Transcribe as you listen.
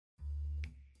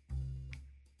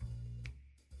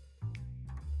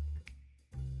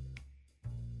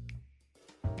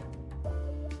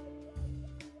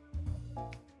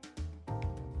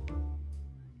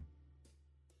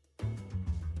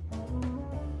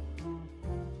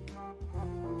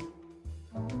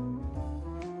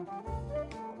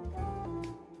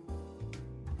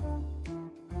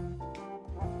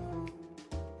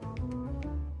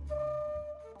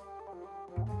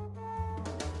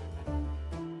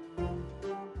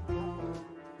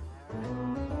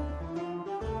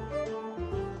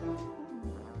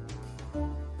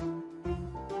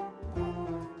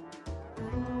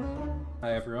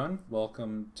Hi everyone,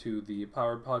 welcome to the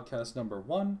Powered Podcast number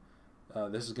 1.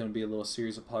 This is going to be a little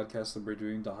series of podcasts that we're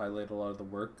doing to highlight a lot of the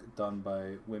work done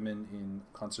by women in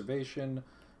conservation,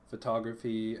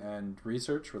 photography, and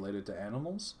research related to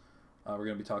animals. We're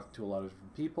going to be talking to a lot of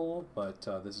different people, but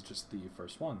this is just the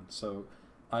first one. So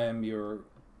I am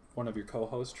one of your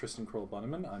co-hosts, Tristan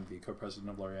Kroll-Bunneman. I'm the co-president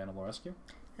of Laurier Animal Rescue.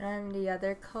 And I'm the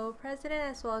other co-president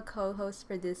as well co-host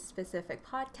for this specific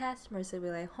podcast,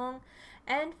 Marissa Hong.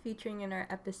 And featuring in our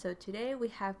episode today, we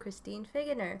have Christine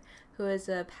Figgener, who is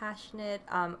a passionate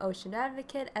ocean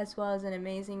advocate as well as an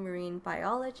amazing marine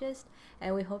biologist.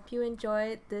 And we hope you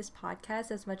enjoyed this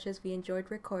podcast as much as we enjoyed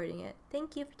recording it.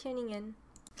 Thank you for tuning in.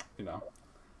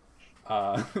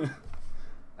 Well,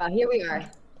 here we are.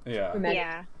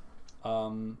 Yeah.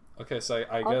 Okay, so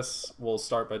I guess we'll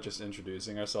start by just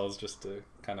introducing ourselves just to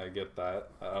kind of get that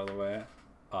out of the way.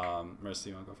 Marissa,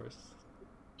 you want to go first?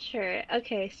 Sure.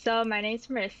 Okay, so my name's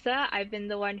Marissa. I've been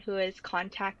the one who is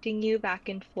contacting you back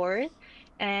and forth,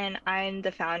 and I'm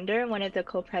the founder, one of the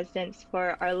co-presidents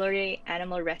for our Laurier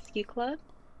Animal Rescue Club.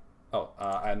 Oh,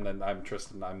 and then I'm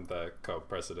Tristan. I'm the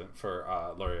co-president for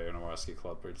Laurier Animal Rescue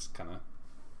Club. We're just kind of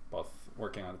both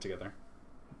working on it together.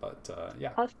 But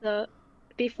yeah. Also,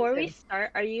 before we start,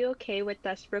 are you okay with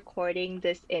us recording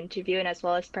this interview and as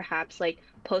well as perhaps like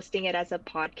posting it as a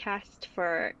podcast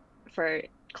for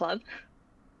club?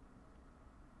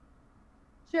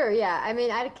 Sure, yeah. I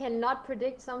mean, I cannot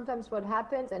predict sometimes what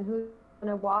happens and who's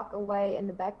gonna walk away in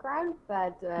the background,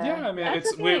 but yeah, I mean,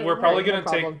 that's we're okay. probably No gonna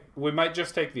take. problem. We might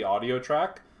just take the audio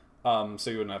track, so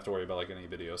you wouldn't have to worry about like any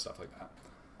video stuff like that.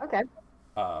 Okay.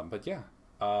 But yeah.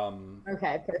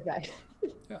 Okay, perfect.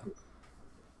 Yeah.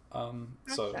 Awesome.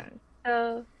 So,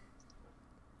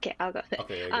 okay, I'll go.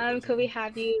 Okay. Yeah, Could we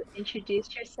have you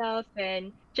introduce yourself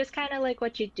and just kind of like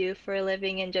what you do for a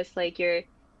living and just like your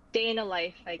day in a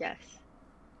life, I guess.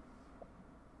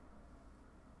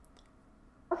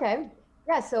 Okay.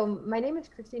 Yeah, so my name is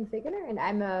Christine Figgener and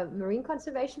I'm a marine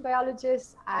conservation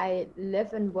biologist. I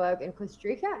live and work in Costa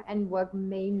Rica and work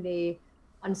mainly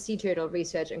on sea turtle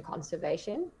research and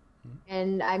conservation.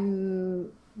 And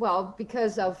I'm, well,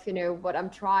 because of, what I'm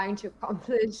trying to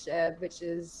accomplish, which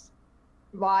is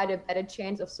provide a better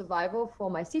chance of survival for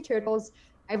my sea turtles,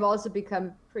 I've also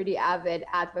become pretty avid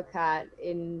advocate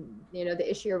in, the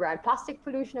issue around plastic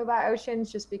pollution of our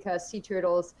oceans, just because sea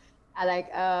turtles are like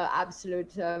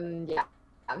absolute,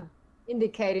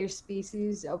 indicator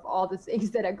species of all the things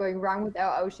that are going wrong with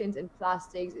our oceans, and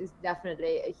plastics is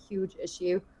definitely a huge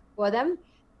issue for them.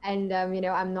 And,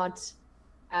 I'm not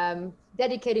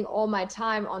dedicating all my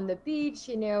time on the beach,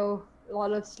 a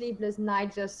lot of sleepless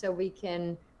nights just so we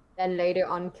can then later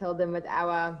on kill them with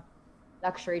our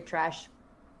luxury trash.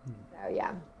 So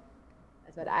yeah,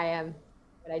 that's what I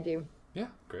do. Yeah,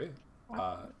 great.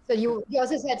 So you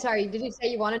also said, sorry, did you say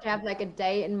you wanted to have like a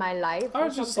day in my life? I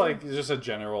was just like just a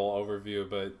general overview,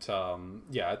 but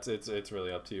yeah, it's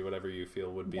really up to you. Whatever you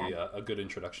feel would be a good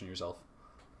introduction yourself.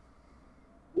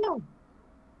 Yeah.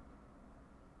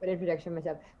 Good introduction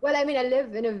myself. Well, I mean, I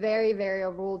live in a very, very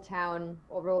rural town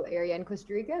or rural area in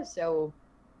Costa Rica, so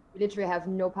we literally have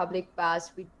no public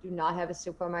bus. We do not have a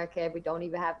supermarket. We don't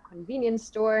even have a convenience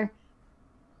store.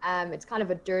 It's kind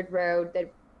of a dirt road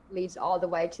that leads all the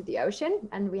way to the ocean.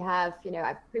 And we have,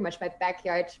 pretty much my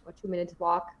backyard, or 2 minutes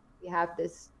walk, we have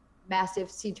this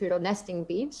massive sea turtle nesting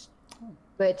beach,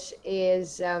 which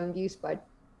is used by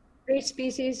 3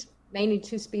 species, mainly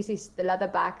 2 species, the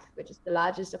leatherback, which is the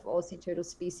largest of all sea turtle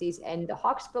species, and the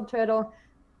hawksbill turtle,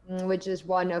 which is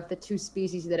one of the 2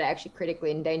 species that are actually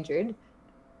critically endangered.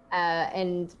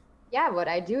 And yeah, what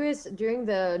I do is during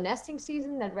the nesting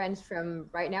season that runs from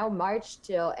right now, March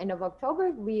till end of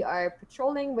October, we are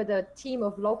patrolling with a team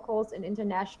of locals and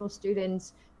international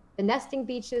students the nesting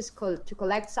beaches to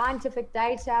collect scientific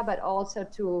data, but also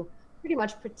to pretty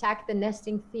much protect the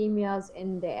nesting females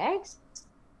and their eggs.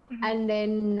 And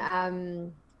then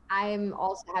I'm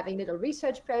also having little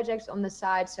research projects on the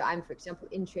side. So I'm, for example,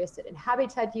 interested in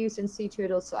habitat use in sea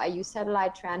turtles. So I use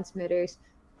satellite transmitters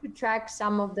to track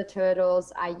some of the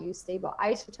turtles. I use stable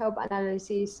isotope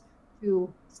analyses to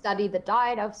study the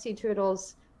diet of sea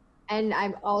turtles. And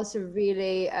I'm also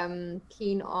really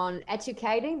keen on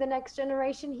educating the next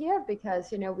generation here because,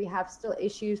 we have still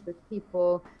issues with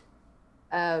people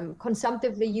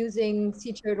consumptively using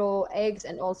sea turtle eggs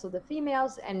and also the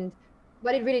females. And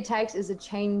what it really takes is a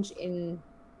change in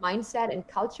mindset and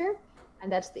culture. And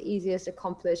that's the easiest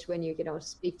accomplished when you,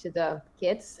 speak to the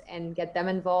kids and get them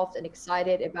involved and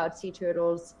excited about sea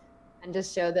turtles and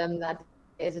just show them that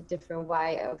there's a different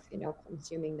way of,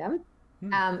 consuming them.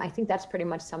 I think that's pretty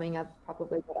much summing up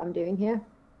probably what I'm doing here.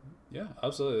 Yeah,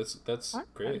 absolutely. That's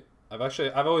great.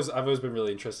 I've always been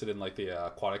really interested in like the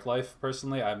aquatic life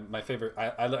personally. My favorite.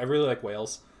 I really like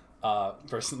whales,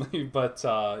 personally. But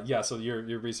yeah, so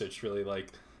your research really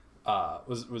like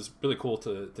was really cool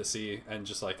to see, and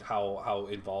just like how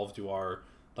involved you are.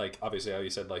 Like obviously how you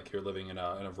said like you're living in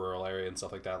a rural area and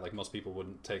stuff like that. Like most people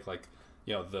wouldn't take like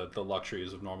the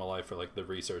luxuries of normal life for like the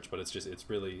research, but it's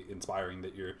really inspiring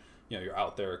that you're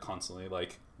out there constantly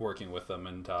like working with them,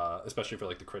 and especially for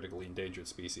like the critically endangered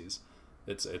species.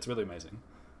 It's really amazing.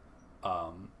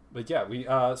 But yeah, we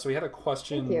had a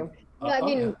question. Thank you. Well, I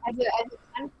mean,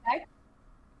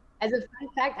 as a fun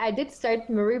fact, I did start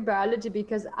marine biology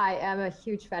because I am a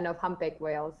huge fan of humpback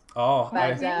whales. Oh,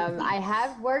 But I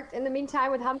have worked in the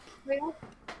meantime with humpback whales,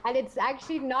 and it's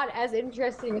actually not as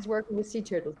interesting as working with sea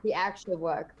turtles, the actual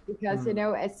work, because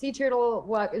a sea turtle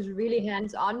work is really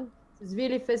hands-on. It's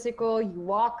really physical. You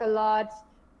walk a lot.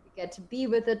 You get to be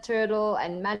with the turtle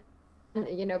and kind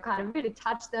of really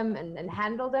touch them and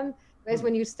handle them. Whereas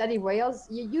when you study whales,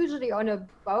 you're usually on a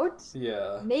boat.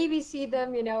 Yeah. Maybe see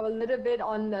them, a little bit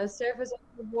on the surface of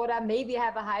the water. Maybe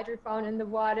have a hydrophone in the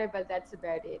water, but that's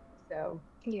about it. So.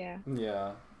 Yeah.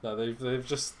 Yeah. No, they've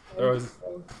just they're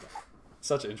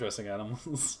such interesting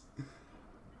animals.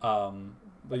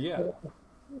 But yeah.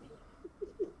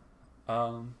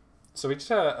 So we just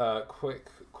had a quick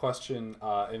question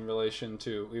in relation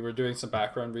to, we were doing some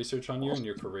background research on you and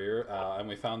your career, and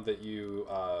we found that you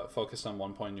focused on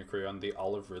one point in your career on the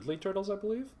olive ridley turtles, I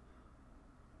believe.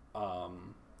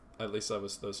 At least that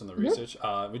was in the research.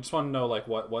 We just want to know like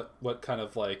what kind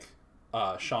of like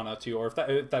shone out to you, or if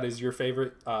that is your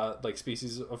favorite like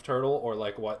species of turtle, or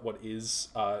like what is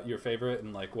your favorite,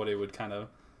 and like what it would kind of,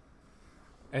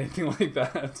 anything like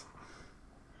that.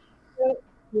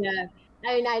 Yeah.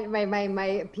 I mean,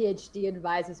 my PhD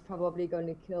advisor is probably going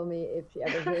to kill me if she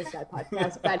ever hears that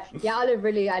podcast. But yeah, olive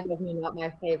ridley are definitely not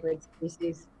my favorite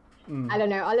species. I don't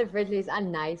know. Olive ridleys are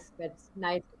nice, but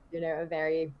nice, a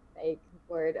very vague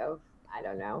word of, I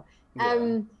don't know.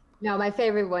 Yeah. No, my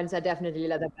favorite ones are definitely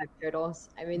leatherback turtles.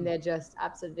 I mean, they're just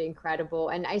absolutely incredible.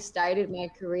 And I started my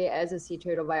career as a sea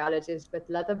turtle biologist with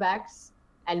leatherbacks,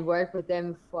 and worked with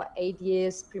them for 8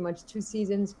 years, pretty much 2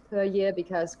 seasons per year,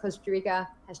 because Costa Rica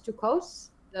has 2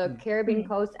 coasts, the Caribbean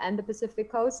coast and the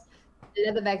Pacific coast. The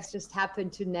leatherbacks just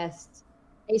happen to nest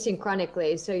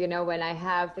asynchronically. So, when I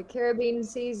have the Caribbean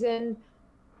season,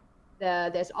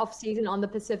 there's off season on the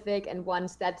Pacific, and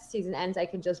once that season ends, I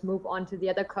can just move on to the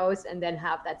other coast and then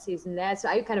have that season there. So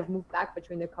I kind of move back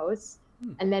between the coasts.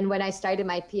 And then when I started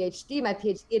my PhD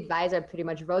advisor pretty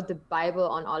much wrote the Bible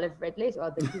on olive ridleys,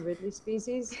 or the 2 ridley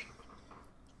species.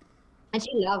 And she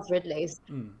loves ridleys.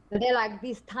 So they're like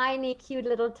these tiny, cute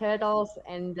little turtles.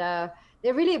 And they're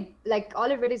really, like,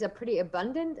 olive ridleys are pretty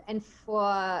abundant. And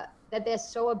for that they're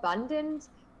so abundant,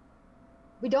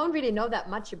 we don't really know that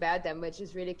much about them, which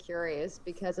is really curious,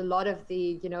 because a lot of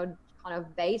the, kind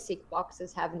of basic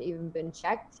boxes haven't even been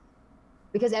checked.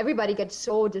 Because everybody gets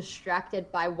so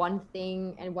distracted by one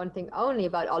thing and one thing only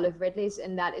about olive ridleys,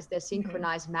 and that is their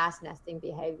synchronized mass nesting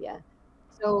behavior.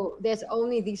 So there's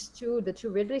only the 2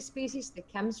 ridley species, the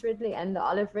Kemp's ridley and the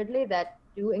olive ridley, that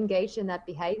do engage in that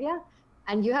behavior.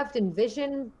 And you have to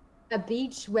envision a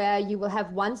beach where you will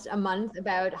have once a month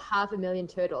about 500,000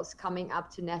 turtles coming up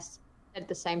to nest at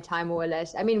the same time, more or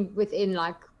less. I mean, within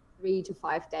like 3 to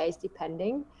 5 days,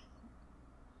 depending.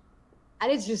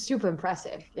 And it's just super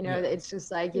impressive, It's just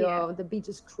like the beach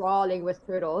is crawling with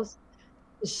turtles.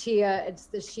 It's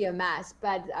the sheer mass,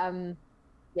 but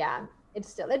yeah,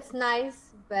 it's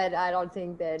nice, but I don't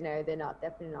think they're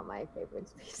definitely not my favorite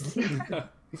species.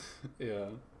 Yeah,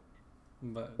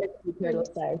 but turtle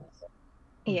types.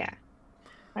 Yeah.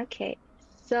 Okay.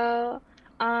 So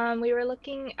we were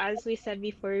looking, as we said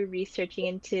before, researching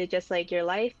into just like your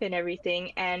life and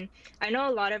everything. And I know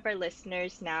a lot of our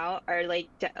listeners now are like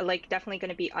definitely going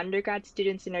to be undergrad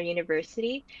students in our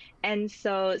university. And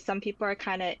so some people are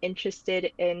kind of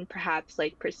interested in perhaps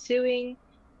like pursuing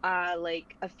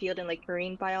like a field in like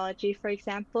marine biology, for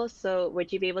example. So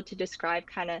would you be able to describe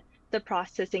kind of the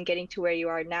process in getting to where you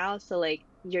are now? So like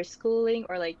your schooling,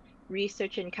 or like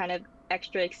research and kind of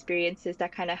extra experiences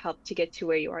that kind of helped to get to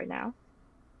where you are now?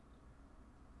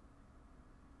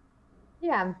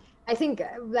 Yeah, I think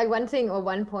like one thing or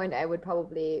one point I would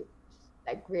probably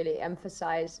like really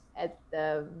emphasize at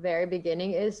the very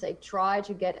beginning is like try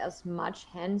to get as much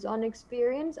hands-on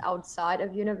experience outside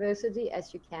of university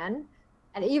as you can,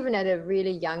 and even at a really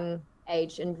young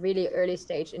age and really early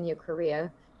stage in your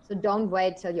career. So don't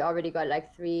wait till you already got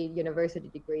like 3 university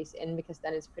degrees in, because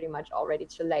then it's pretty much already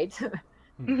too late,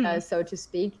 so to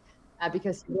speak,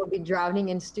 because you will be drowning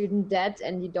in student debt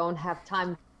and you don't have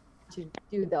time to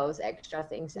do those extra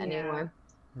things anymore.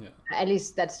 Yeah. At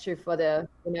least that's true for the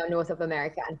north of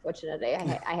America. Unfortunately,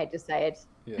 I had to say it.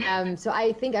 Yeah. So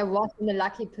I think I was in the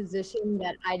lucky position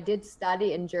that I did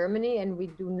study in Germany, and we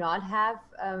do not have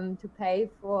to pay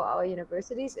for our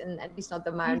universities, and at least not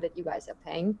the amount that you guys are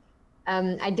paying.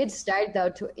 I did start though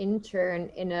to intern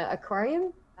in an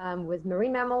aquarium with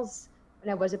marine mammals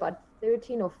when I was about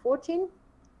 13 or 14,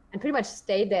 and pretty much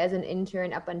stayed there as an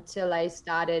intern up until I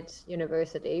started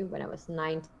university when I was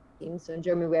 19. So in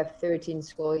Germany, we have 13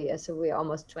 school years. So we're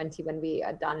almost 20 when we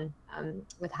are done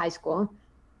with high school.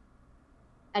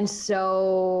 And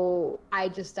so I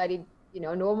just studied,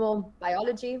 normal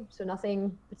biology. So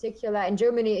nothing particular. In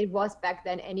Germany, it was back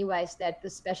then anyways that the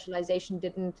specialization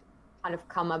didn't kind of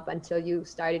come up until you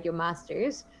started your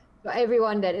master's. So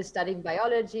everyone that is studying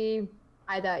biology,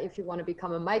 either if you want to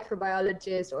become a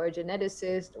microbiologist or a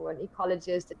geneticist or an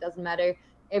ecologist, it doesn't matter.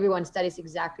 Everyone studies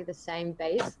exactly the same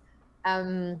base.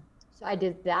 So I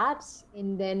did that,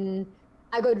 and then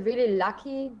I got really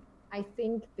lucky, I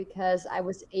think, because I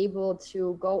was able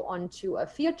to go on to a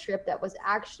field trip that was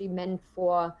actually meant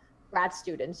for grad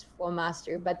students for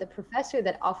master. But the professor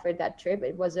that offered that trip,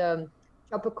 it was a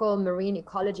tropical marine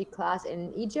ecology class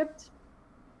in Egypt.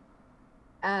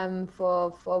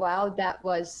 For a while,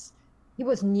 he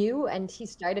was new and he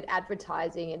started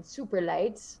advertising it super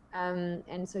late,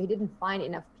 and so he didn't find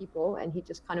enough people, and he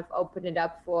just kind of opened it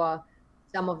up for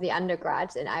some of the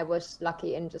undergrads, and I was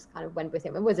lucky and just kind of went with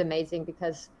him. It was amazing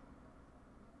because,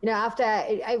 after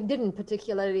I didn't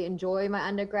particularly enjoy my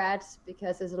undergrads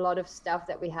because there's a lot of stuff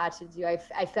that we had to do.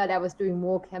 I felt I was doing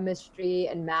more chemistry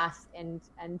and math and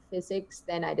physics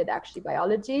than I did actually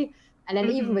biology. And then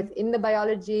even within the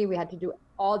biology, we had to do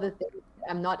all the things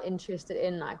I'm not interested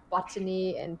in, like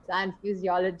botany and plant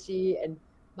physiology and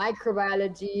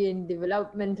microbiology and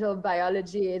developmental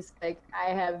biology. It's like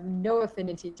I have no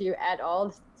affinity to at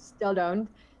all, still don't.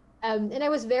 And I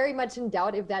was very much in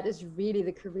doubt if that is really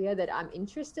the career that I'm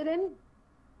interested in.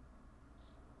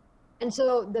 And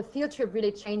so the field trip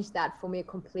really changed that for me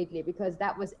completely, because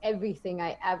that was everything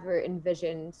I ever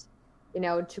envisioned,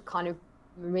 to kind of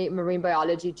marine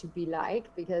biology to be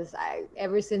like, because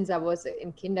ever since I was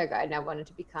in kindergarten, I wanted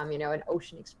to become, an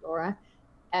ocean explorer.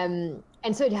 And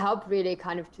so it helped really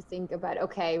kind of to think about,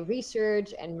 okay,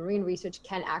 research and marine research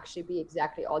can actually be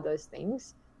exactly all those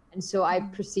things. And so I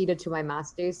proceeded to my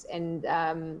master's, and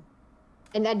I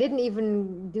didn't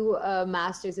even do a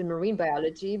master's in marine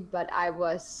biology, but I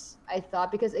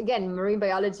thought, because again, marine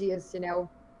biology is,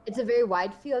 it's a very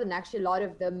wide field, and actually a lot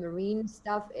of the marine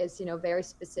stuff is, very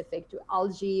specific to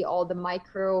algae, all the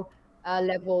micro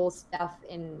level stuff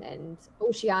and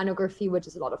oceanography, which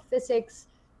is a lot of physics.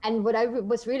 And what I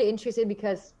was really interested,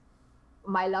 because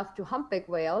my love to humpback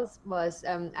whales was,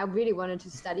 I really wanted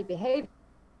to study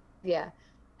behavior.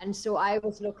 And so I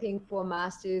was looking for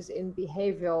masters in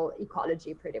behavioral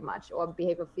ecology pretty much, or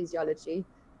behavioral physiology.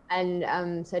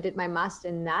 And so I did my master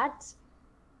in that.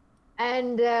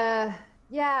 And after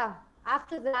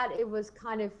that, it was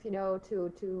kind of,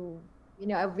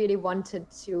 I really wanted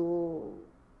to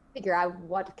figure out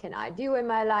what can I do in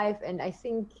my life. And I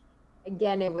think,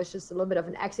 again, it was just a little bit of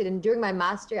an accident. During my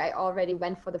master, I already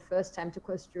went for the first time to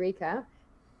Costa Rica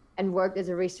and worked as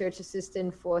a research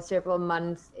assistant for several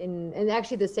months in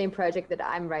actually the same project that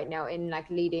I'm right now in, like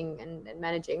leading and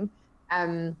managing.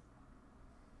 And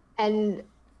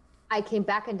I came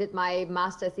back and did my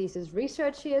master thesis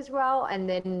research here as well. And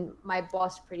then my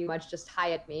boss pretty much just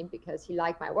hired me because he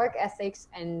liked my work ethics.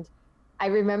 And I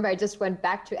remember I just went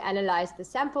back to analyze the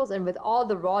samples, and with all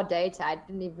the raw data, I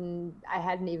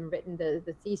hadn't even written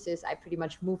the thesis. I pretty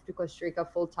much moved to Costa Rica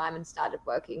full time and started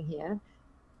working here.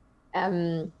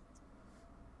 And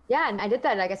I did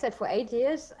that, like I said, for 8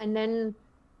 years. And then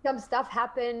some stuff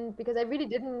happened because I really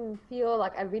didn't feel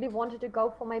like I really wanted to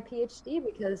go for my PhD,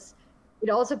 because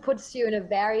it also puts you in a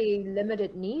very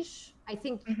limited niche. I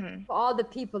think for all the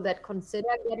people that consider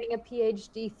getting a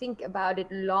PhD, think about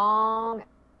it long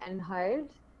and hard.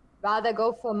 Rather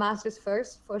go for a master's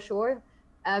first, for sure,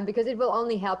 because it will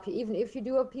only help you. Even if you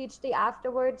do a PhD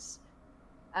afterwards,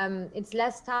 it's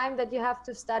less time that you have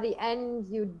to study, and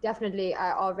you definitely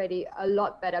are already a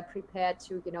lot better prepared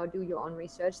to, do your own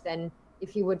research than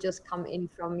if you would just come in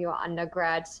from your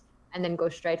undergrad and then go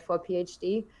straight for a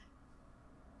PhD.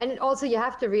 And also you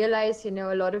have to realize, a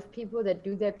lot of people that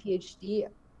do their PhD,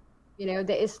 there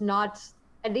is not,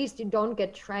 at least you don't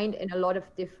get trained in a lot of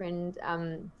different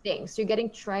things. So you're getting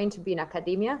trained to be in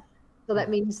academia. So that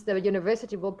means the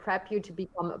university will prep you to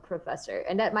become a professor.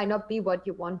 And that might not be what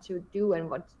you want to do and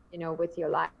what, with your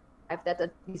life. That's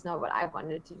at least not what I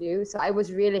wanted to do. So I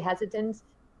was really hesitant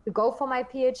to go for my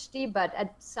PhD. But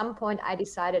at some point I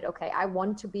decided, okay, I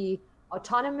want to be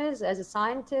autonomous as a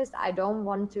scientist. I don't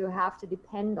want to have to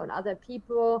depend on other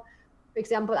people. For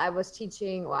example, I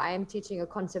am teaching a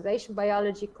conservation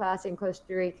biology class in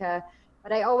Costa Rica,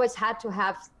 but I always had to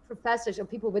have professors or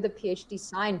people with a PhD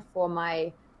sign for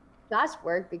my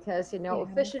classwork because,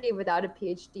 officially without a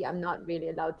PhD, I'm not really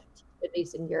allowed to teach, at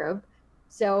least in Europe.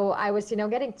 So I was,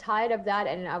 getting tired of that.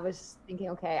 And I was thinking,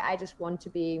 okay, I just want to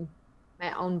be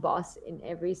my own boss in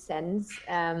every sense.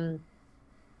 That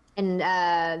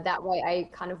way I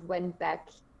kind of went back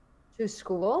to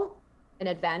school, an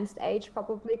advanced age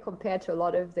probably, compared to a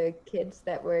lot of the kids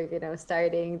that were,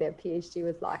 starting their PhD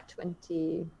with like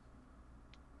 20,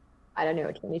 I don't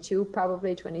know, 22,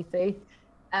 probably 23.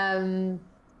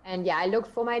 And yeah, I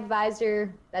looked for my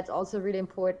advisor. That's also really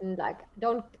important. Like,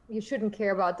 you shouldn't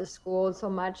care about the school so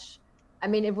much. I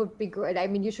mean, it would be great. I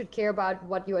mean, you should care about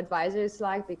what your advisor is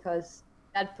like, because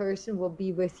that person will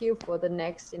be with you for the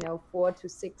next, 4 to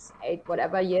 6, 8,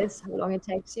 whatever years, how long it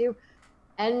takes you.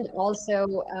 And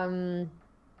also,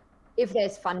 if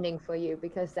there's funding for you,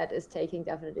 because that is taking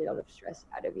definitely a lot of stress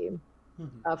out of you,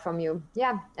 from you.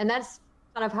 Yeah, and that's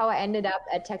kind of how I ended up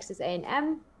at Texas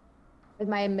A&M with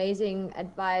my amazing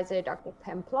advisor, Dr.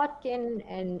 Pam Plotkin.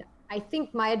 And I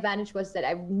think my advantage was that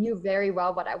I knew very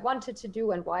well what I wanted to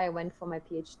do and why I went for my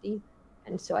PhD.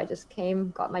 And so I just came,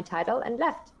 got my title, and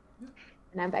left.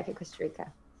 And I'm back in Costa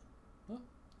Rica.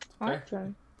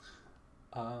 Awesome.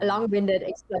 A long-winded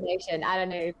explanation. I don't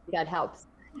know if that helps.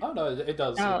 Oh, no, it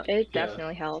does. No, it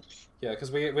definitely helps. Yeah,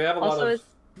 because we have a lot of...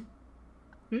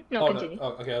 continue. No.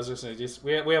 Oh, okay, I was just saying,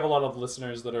 we have a lot of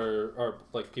listeners that are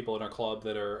like people in our club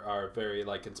that are very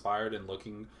like inspired and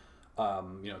looking,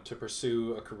 to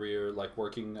pursue a career like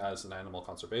working as an animal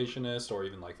conservationist or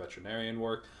even like veterinarian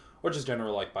work or just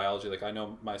general like biology. Like I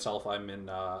know myself, I'm in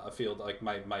a field like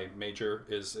my major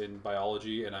is in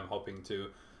biology, and I'm hoping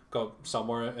to go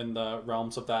somewhere in the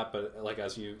realms of that. But like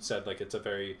as you said, like it's a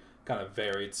very kind of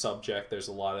varied subject. There's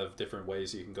a lot of different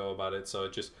ways you can go about it. So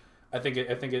it just I think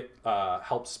it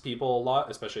helps people a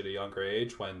lot, especially at a younger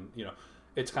age when,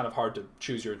 it's kind of hard to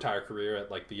choose your entire career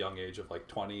at like the young age of like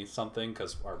 20 something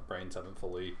because our brains haven't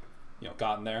fully,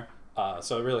 gotten there.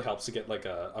 So it really helps to get like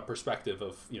a perspective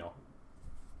of,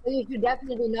 You should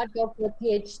definitely not go for a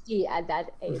PhD at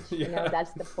that age.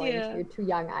 That's the point. Yeah. You're too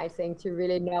young, I think, to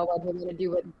really know what you're going to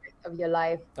do with the rest of your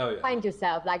life. Oh, yeah. Find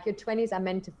yourself. Like your 20s are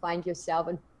meant to find yourself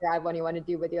and figure out what you want to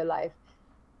do with your life.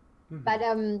 But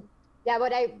yeah,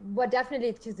 what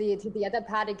definitely to the other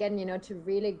part again, to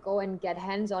really go and get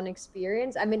hands-on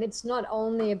experience. I mean, it's not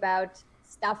only about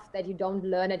stuff that you don't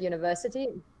learn at university,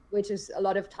 which is a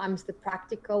lot of times the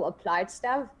practical applied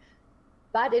stuff,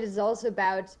 but it is also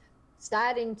about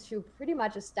starting to pretty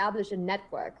much establish a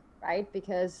network, right?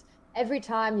 Because every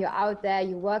time you're out there,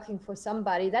 you're working for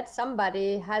somebody, that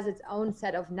somebody has its own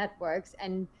set of networks,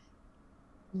 and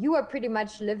you are pretty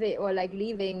much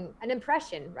leaving an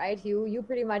impression, right? You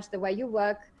pretty much, the way you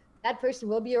work, that person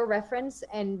will be your reference,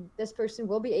 and this person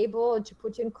will be able to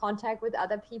put you in contact with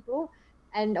other people.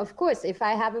 And of course, if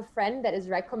I have a friend that is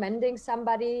recommending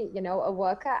somebody, a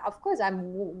worker, of course, I'm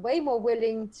way more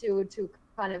willing to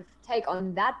kind of take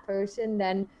on that person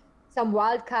than some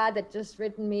wild card that just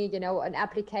written me, an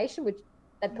application, which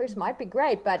that person might be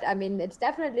great. But I mean, it's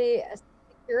definitely a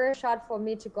secure shot for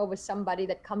me to go with somebody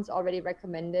that comes already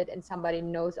recommended and somebody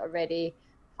knows already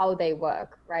how they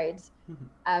work, right?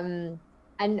 And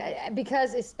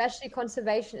because especially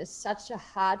conservation is such a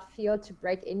hard field to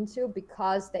break into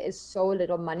because there is so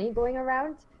little money going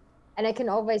around. And I can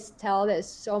always tell there's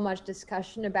so much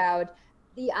discussion about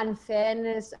the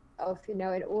unfairness of, in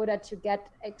order to get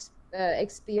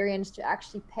experience, to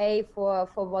actually pay for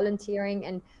volunteering.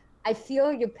 And I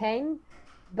feel your pain,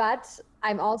 but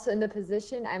I'm also in the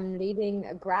position, I'm leading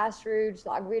a grassroots,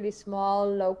 like really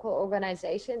small local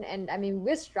organization. And I mean,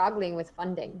 we're struggling with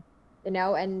funding,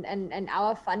 and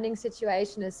our funding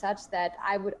situation is such that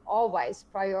I would always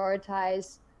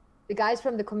prioritize the guys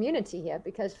from the community here,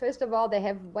 because first of all, they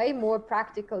have way more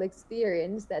practical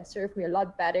experience that serve me a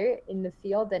lot better in the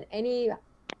field than any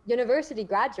university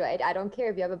graduate. I don't care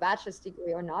if you have a bachelor's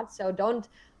degree or not. So don't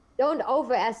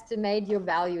overestimate your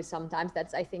value sometimes.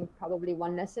 That's, I think, probably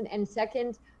one lesson. And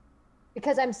second,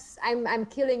 because I'm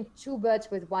killing two birds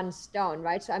with one stone,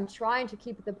 right? So I'm trying to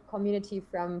keep the community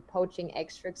from poaching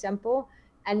eggs, for example.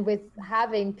 And with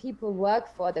having people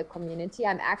work for the community,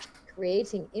 I'm actually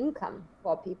creating income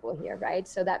for people here, right?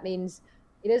 So that means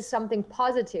it is something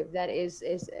positive that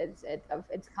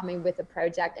it's coming with the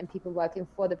project and people working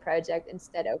for the project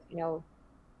instead of,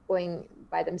 going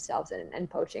by themselves and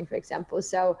poaching, for example.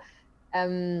 So,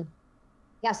 so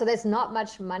there's not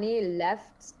much money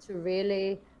left to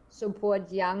really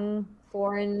support young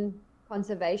foreign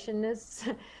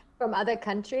conservationists from other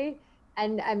country.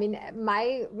 And I mean,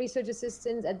 my research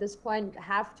assistants at this point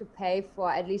have to pay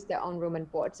for at least their own room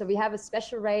and board. So we have a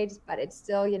special rate, but it's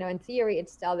still, you know, in theory,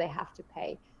 it's still they have to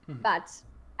pay. But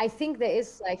I think there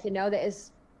is like, you know, there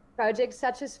is projects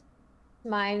such as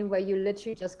mine where you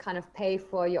literally just kind of pay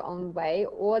for your own way,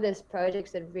 or there's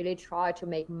projects that really try to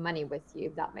make money with you,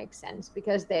 if that makes sense,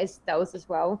 because there's those as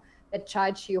well that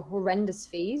charge you horrendous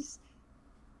fees.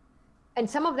 And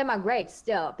some of them are great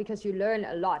still, because you learn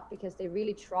a lot, because they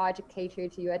really try to cater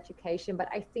to your education. But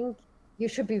I think you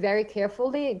should be very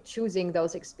carefully choosing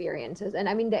those experiences. And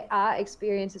I mean, there are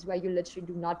experiences where you literally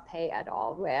do not pay at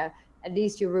all, where at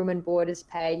least your room and board is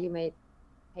paid, you may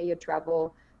pay your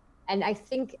travel. And I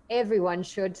think everyone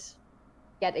should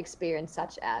get experience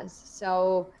such as.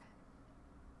 So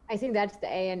I think that's the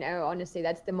A and O, honestly.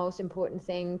 That's the most important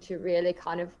thing to really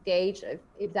kind of gauge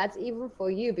if that's even for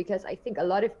you, because I think a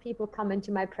lot of people come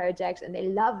into my projects and they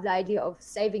love the idea of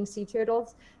saving sea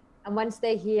turtles. And once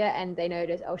they're here and they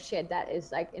notice, oh shit, that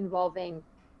is like involving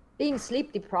being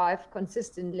sleep deprived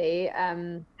consistently,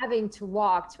 having to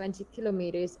walk 20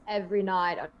 kilometers every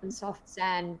night on soft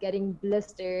sand, getting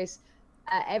blisters,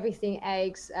 everything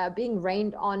aches, being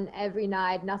rained on every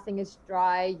night, nothing is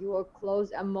dry, your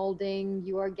clothes are molding,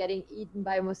 you are getting eaten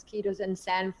by mosquitoes and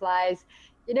sandflies.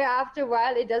 You know, after a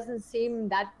while, it doesn't seem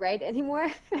that great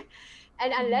anymore.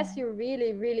 And unless you're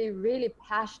really, really, really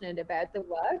passionate about the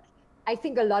work, I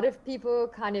think a lot of people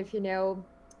kind of, you know,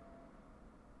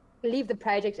 leave the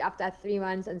project after 3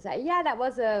 months and say, yeah, that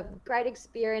was a great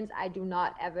experience, I do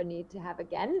not ever need to have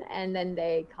again. And then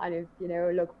they kind of, you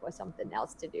know, look for something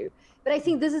else to do. But I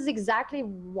think this is exactly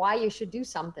why you should do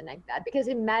something like that. Because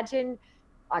imagine,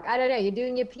 like, I don't know, you're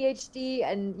doing your PhD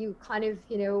and you kind of,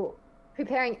 you know,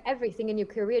 preparing everything in your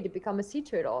career to become a sea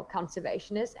turtle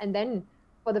conservationist. And then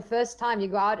for the first time you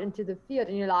go out into the field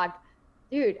and you're like,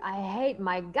 dude, I hate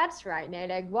my guts right now.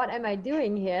 Like, what am I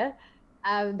doing here?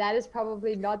 That is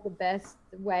probably not the best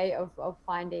way of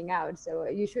finding out. So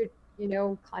you should, you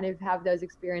know, kind of have those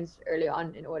experiences early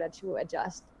on in order to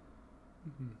adjust.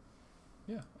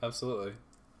 Yeah, absolutely.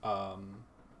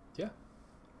 Yeah.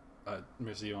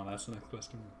 Mercy, you want to ask the next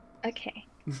question? Okay.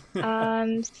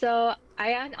 So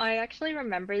I actually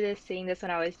remember seeing this when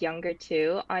I was younger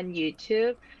too on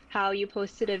YouTube, how you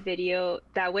posted a video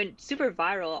that went super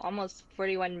viral, almost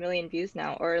 41 million views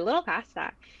now, or a little past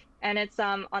that. And it's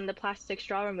on the plastic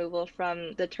straw removal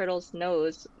from the turtle's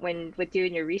nose with you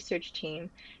and your research team.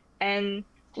 And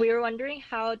we were wondering,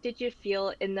 how did you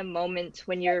feel in the moment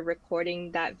when you're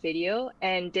recording that video?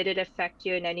 And did it affect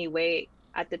you in any way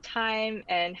at the time?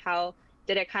 And how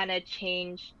did it kind of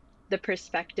change the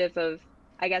perspective of,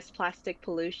 I guess, plastic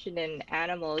pollution and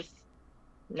animals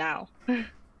now?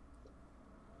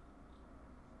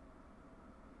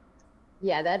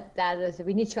 Yeah, that is,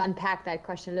 we need to unpack that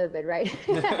question a little bit, right?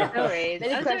 No worries.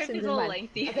 Many I'm sorry if questions it's a in little one.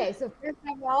 lengthy. Okay, so first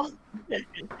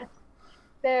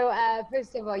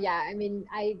of all, yeah, I mean,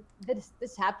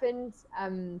 this happened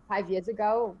 5 years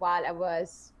ago while I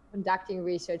was conducting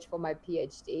research for my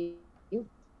PhD.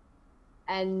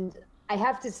 And I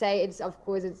have to say, it's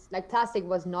like plastic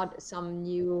was not some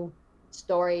new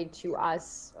story to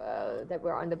us that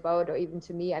were on the boat, or even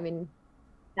to me. I mean,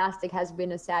 plastic has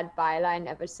been a sad byline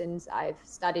ever since I've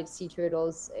studied sea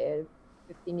turtles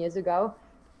 15 years ago,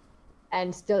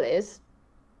 and still is.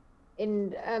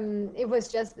 And it was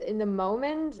just in the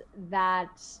moment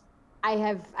that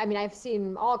I've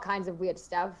seen all kinds of weird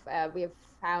stuff. We have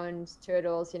found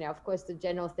turtles, you know, of course, the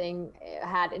general thing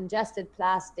had ingested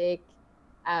plastic.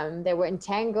 They were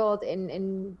entangled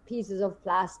in pieces of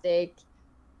plastic.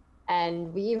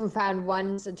 And we even found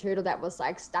once a turtle that was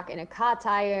like stuck in a car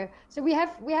tire. So we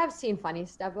have seen funny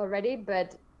stuff already,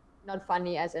 but not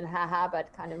funny as in haha,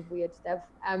 but kind of weird stuff.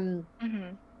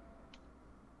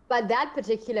 But that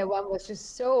particular one was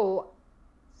just so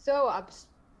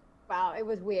wow, it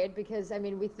was weird, because I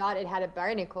mean, we thought it had a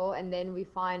barnacle, and then we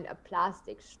find a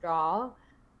plastic straw,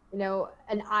 you know,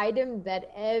 an item that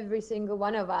every single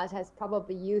one of us has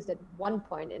probably used at one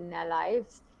point in their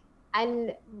lives.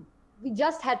 And we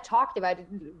just had talked about it.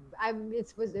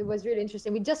 It was really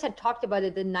interesting. We just had talked about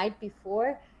it the night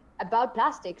before, about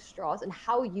plastic straws and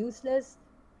how useless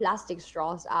plastic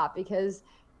straws are, because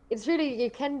it's really, you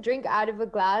can drink out of a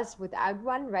glass without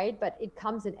one, right? But it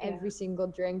comes in every single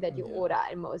drink that you order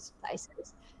in most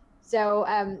places. So,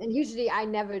 and usually I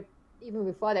never, even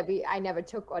before that, I never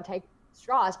took or take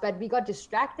straws, but we got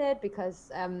distracted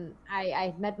because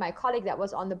I met my colleague that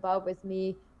was on the boat with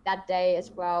me that day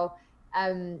as well.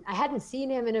 I hadn't seen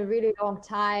him in a really long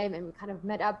time, and we kind of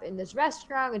met up in this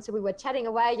restaurant, and so we were chatting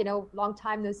away, you know, long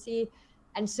time no see.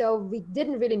 And so we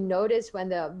didn't really notice when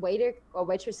the waiter or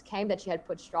waitress came that she had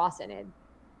put straws in it.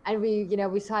 And we,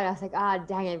 we saw it, I was like,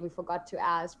 dang it, we forgot to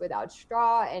ask without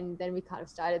straw. And then we kind of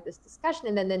started this discussion.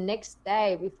 And then the next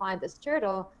day we find this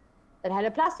turtle that had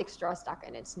a plastic straw stuck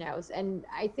in its nose. And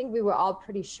I think we were all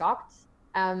pretty shocked.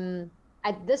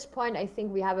 At this point, I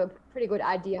think we have a pretty good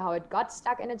idea how it got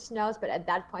stuck in its nose, but at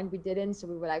that point we didn't. So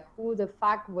we were like, who the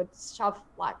fuck would shove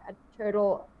like a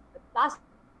turtle with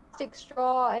plastic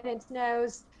straw in its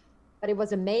nose? But it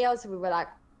was a male, so we were like,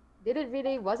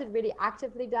 was it really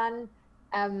actively done?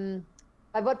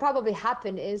 But what probably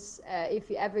happened is if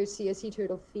you ever see a sea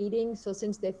turtle feeding, so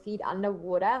since they feed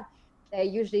underwater, they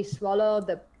usually swallow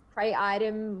the prey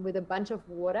item with a bunch of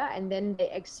water, and then they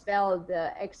expel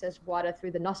the excess water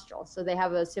through the nostrils. So they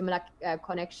have a similar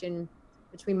connection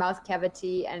between mouth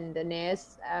cavity and the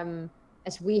nose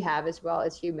as we have as well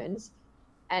as humans.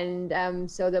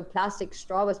 And so the plastic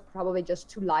straw was probably just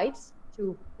too light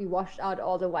to be washed out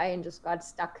all the way and just got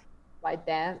stuck right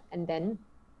there and then.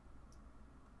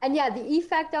 And yeah, the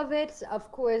effect of it,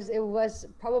 of course, it was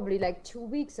probably like 2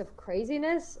 weeks of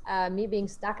craziness. Me being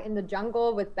stuck in the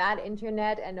jungle with bad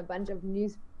internet and a bunch of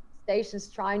news stations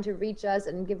trying to reach us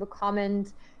and give a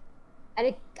comment.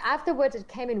 And afterwards, it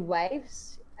came in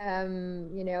waves,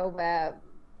 where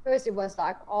first it was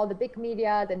like all the big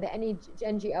media, then the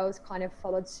NGOs kind of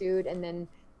followed suit, and then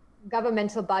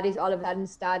governmental bodies all of a sudden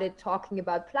started talking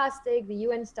about plastic. The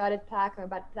UN started talking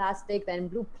about plastic. Then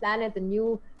Blue Planet, the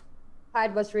new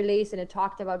part was released, and it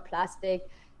talked about plastic.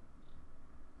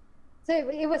 So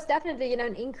it was definitely,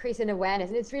 an increase in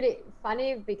awareness. And it's really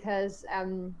funny because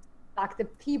like the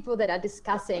people that are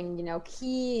discussing,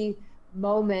 key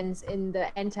moments in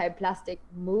the anti-plastic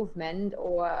movement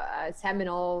or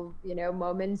seminal,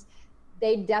 moments,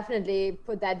 they definitely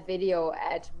put that video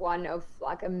at one of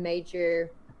like a major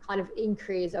kind of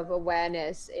increase of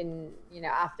awareness in,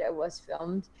 after it was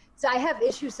filmed. So I have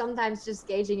issues sometimes just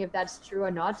gauging if that's true or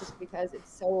not, just because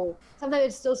sometimes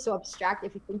it's still so abstract.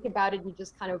 If you think about it, you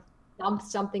just kind of dump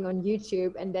something on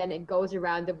YouTube and then it goes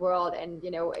around the world, and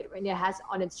when it has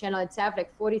on its channel itself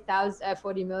like 40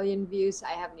 million views.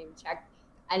 I haven't even checked.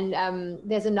 And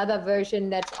there's another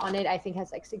version that's on it, I think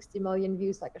has like 60 million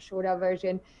views, like a shorter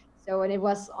version. So, and it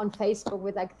was on Facebook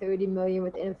with like 30 million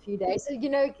within a few days. So,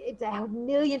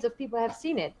 millions of people have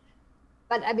seen it.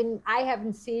 But I mean, I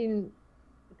haven't seen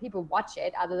people watch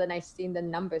it other than I've seen the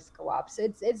numbers go up. So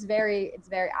it's very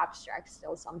abstract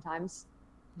still sometimes.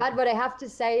 But what I have to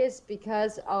say is,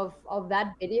 because of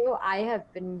that video, I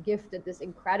have been gifted this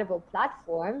incredible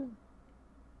platform,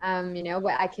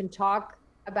 where I can talk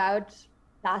about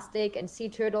plastic and sea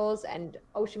turtles and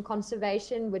ocean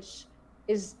conservation, which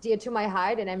is dear to my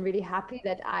heart. And I'm really happy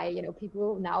that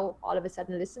people now all of a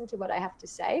sudden listen to what I have to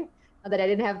say. Not that I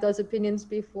didn't have those opinions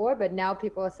before, but now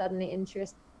people are suddenly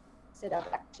interested of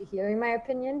actually hearing my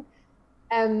opinion.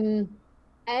 And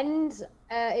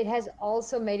it has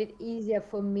also made it easier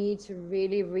for me to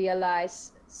really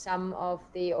realize some of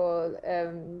to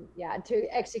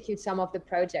execute some of the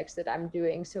projects that I'm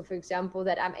doing. So for example,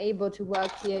 that I'm able to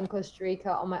work here in Costa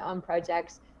Rica on my own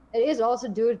projects. It is also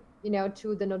due,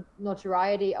 to the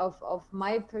notoriety of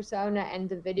my persona and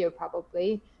the video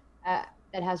probably that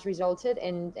has resulted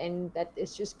in that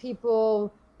it's just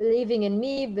people believing in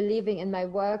me, believing in my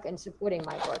work, and supporting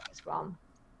my work as well.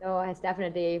 So it has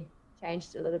definitely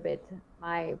changed a little bit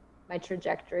my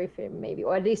trajectory, maybe,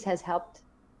 or at least has helped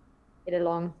it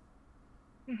along.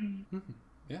 Mm-hmm.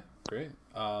 Yeah, great.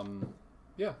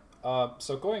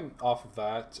 So going off of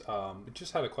that, we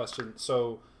just had a question.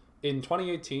 So in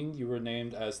 2018, you were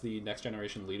named as the Next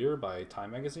Generation Leader by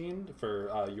Time Magazine for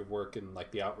your work in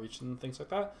like the outreach and things like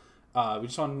that. We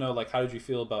just want to know, like, how did you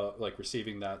feel about like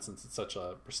receiving that, since it's such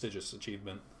a prestigious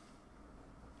achievement?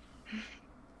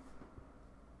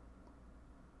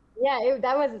 Yeah,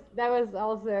 that was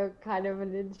also kind of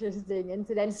an interesting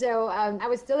incident. So I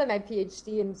was still in my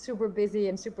PhD and super busy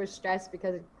and super stressed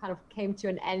because it kind of came to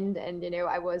an end, and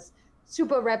I was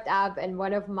super wrapped up. And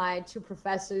one of my two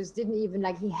professors didn't even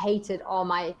he hated all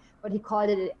my, what he called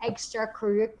it, extra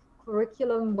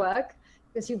curriculum work,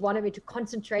 because he wanted me to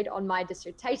concentrate on my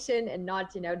dissertation and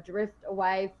not, drift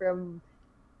away from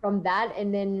that.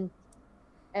 And then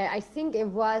I think it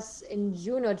was in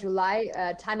June or July,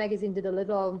 Time Magazine did a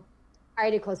little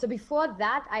article. So before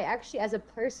that, I actually, as a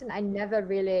person, I never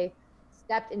really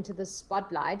stepped into the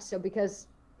spotlight. So because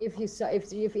if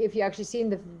you actually see in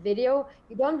the video,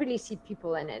 you don't really see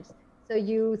people in it. So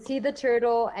you see the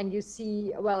turtle and you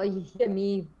hear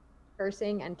me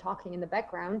cursing and talking in the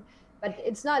background. But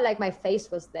it's not like my face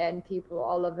was there and people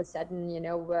all of a sudden,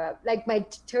 were like, my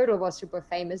turtle was super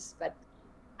famous, but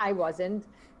I wasn't.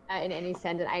 in any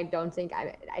sense, and I don't think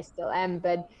I still am.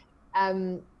 But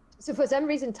so for some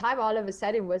reason, Time all of a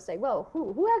sudden was like, well,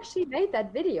 who actually made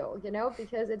that video?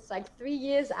 Because it's like 3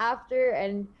 years after,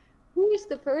 and who is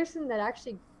the person that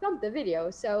actually filmed the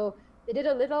video? So they did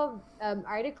a little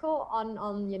article on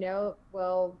on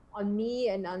me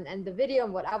and the video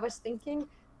and what I was thinking,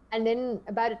 and then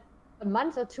about a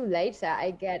month or two later, I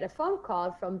get a phone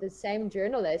call from the same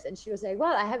journalist, and she was like,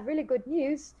 well, I have really good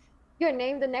news. You're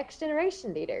named the next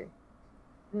generation leader.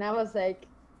 And I was like,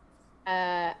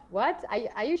 what?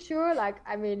 Are you sure? Like,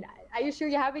 I mean, are you sure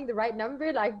you're having the right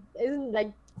number? Like, isn't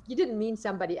like, you didn't mean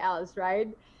somebody else, right?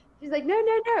 She's like, no,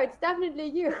 it's definitely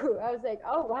you. I was like,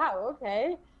 oh, wow,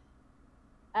 okay.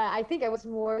 I think I was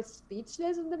more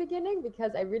speechless in the beginning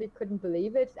because I really couldn't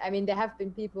believe it. I mean, there have been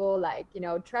people like,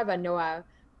 Trevor Noah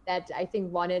that I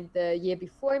think won it the year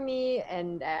before me,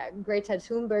 and Greta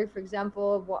Thunberg, for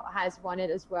example, has won it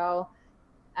as well.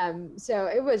 So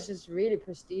it was just really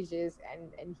prestigious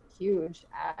and huge,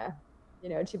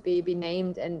 to be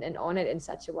named and honored in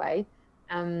such a way.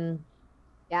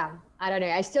 Yeah, I don't know.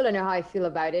 I still don't know how I feel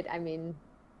about it. I mean,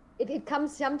 it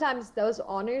comes, sometimes those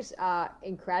honors are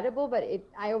incredible, but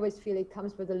I always feel it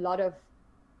comes with a lot of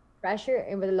pressure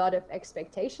and with a lot of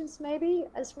expectations maybe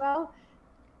as well.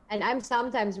 And I'm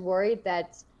sometimes worried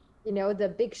that,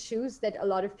 the big shoes that a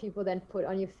lot of people then put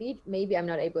on your feet, maybe I'm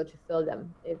not able to fill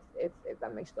them if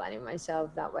I'm explaining myself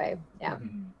that way. Yeah.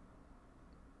 Mm-hmm.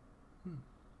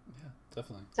 Yeah,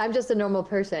 definitely. So I'm just a normal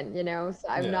person, so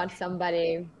I'm not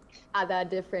somebody other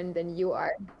different than you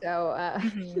are. So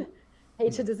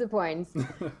hate to disappoint.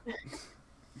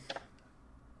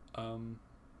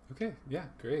 Okay, yeah,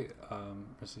 great.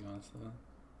 Marissa, you want to say that?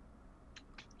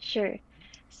 Sure.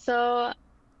 So,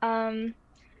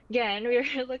 again, we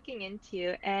were looking into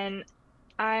you, and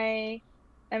I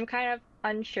am kind of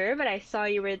unsure, but I saw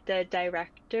you were the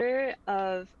director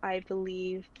of, I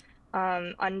believe,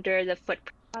 under the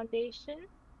Footprint Foundation.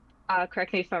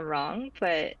 Correct me if I'm wrong,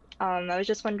 but I was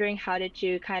just wondering, how did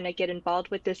you kind of get involved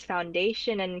with this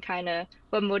foundation, and kind of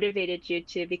what motivated you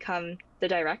to become the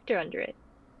director under it?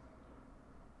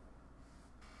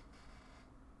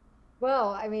 Well,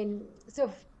 I mean,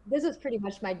 so this is pretty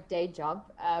much my day job.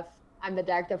 I'm the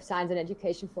director of science and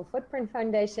education for Footprint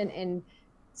Foundation, and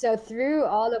so through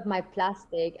all of my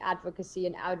plastic advocacy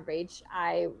and outreach,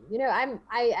 I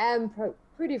am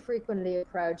pretty frequently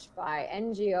approached by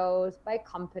NGOs, by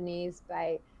companies,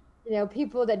 by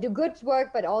people that do good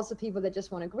work, but also people that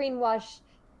just want to greenwash.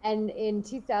 And in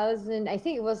 2000, I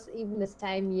think it was even the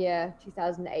same year,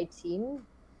 2018,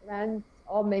 around,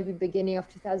 or maybe beginning of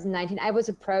 2019, I was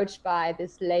approached by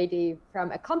this lady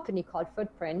from a company called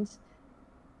Footprint,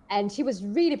 and she was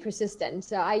really persistent.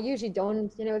 So I usually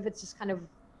don't, if it's just kind of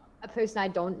a person I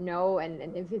don't know,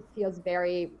 and if it feels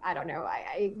very, I don't know,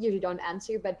 I usually don't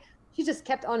answer, but she just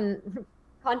kept on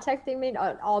contacting me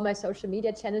on all my social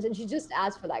media channels, and she just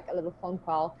asked for like a little phone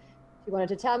call. She wanted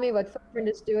to tell me what Footprint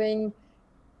is doing.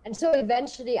 And so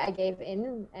eventually I gave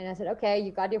in, and I said, okay,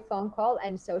 you got your phone call.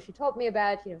 And so she told me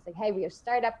about, it's like, hey, we're a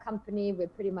startup company. We're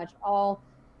pretty much all,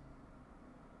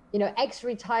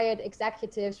 ex-retired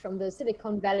executives from the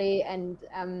Silicon Valley. And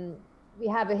we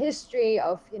have a history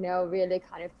of, really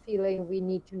kind of feeling we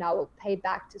need to now pay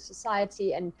back to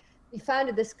society. And we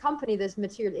founded this company, this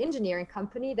material engineering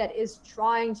company, that is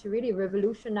trying to really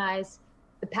revolutionize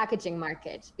the packaging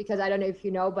market, because I don't know if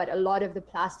you know, but a lot of the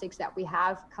plastics that we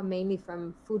have come mainly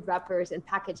from food wrappers and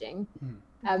packaging.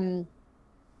 And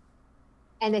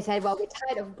they said, well, we're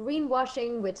tired of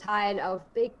greenwashing. We're tired of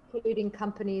big polluting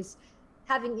companies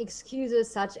having excuses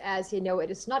such as,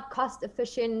 it is not cost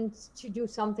efficient to do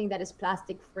something that is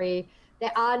plastic free.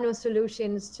 There are no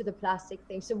solutions to the plastic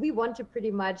thing. So we want to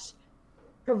pretty much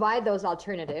provide those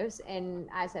alternatives. And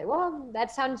I said, well, that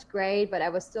sounds great, but I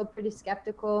was still pretty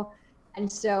skeptical. And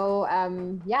so,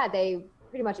 they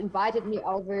pretty much invited me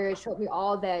over, showed me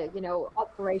all the,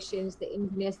 operations, the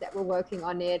engineers that were working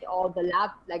on it, all the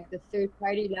lab, like the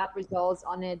third-party lab results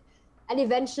on it. And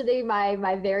eventually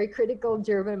my very critical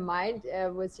German mind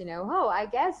was, oh, I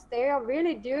guess they are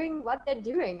really doing what they're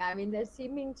doing. I mean, they're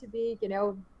seeming to be,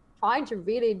 trying to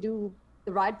really do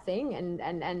the right thing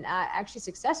and actually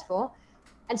successful.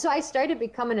 And so I started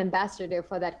becoming an ambassador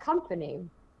for that company.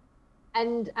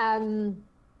 And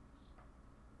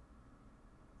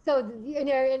so,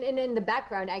 in the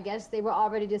background, I guess they were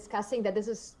already discussing that this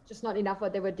is just not enough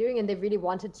what they were doing, and they really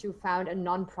wanted to found a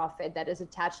nonprofit that is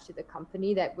attached to the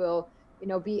company that will,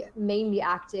 be mainly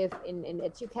active in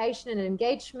education and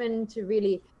engagement, to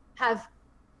really have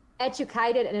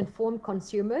educated and informed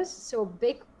consumers. So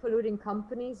big polluting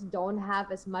companies don't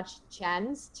have as much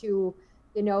chance to,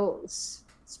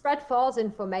 spread false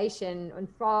information and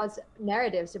false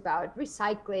narratives about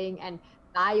recycling and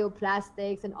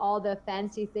bioplastics and all the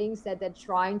fancy things that they're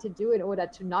trying to do in order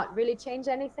to not really change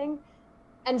anything.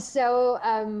 And so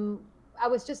I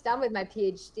was just done with my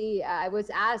PhD. I was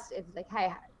asked if like,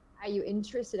 hey, are you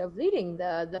interested of leading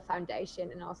the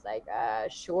foundation? And I was like,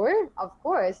 sure, of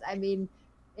course. I mean,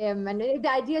 and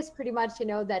the idea is pretty much,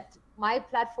 that my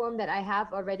platform that I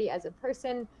have already as a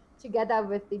person, together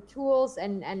with the tools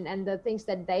and the things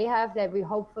that they have, that we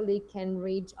hopefully can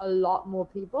reach a lot more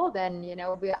people than,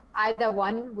 we either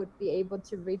one would be able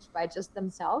to reach by just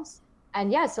themselves.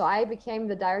 And yeah, so I became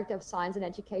the Director of Science and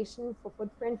Education for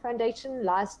Footprint Foundation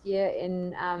last year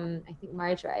in, I think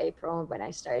March or April when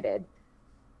I started.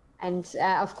 And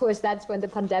of course, that's when the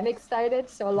pandemic started.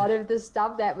 So a lot of the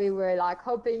stuff that we were like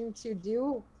hoping to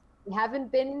do, we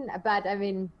haven't been, but I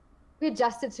mean, we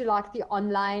adjusted to like the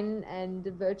online and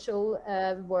the virtual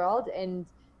world. And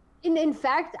in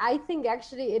fact, I think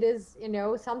actually it is,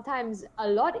 sometimes a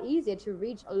lot easier to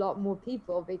reach a lot more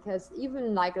people, because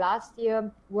even like last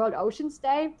year, World Oceans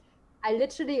Day, I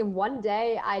literally in one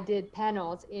day, I did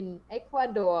panels in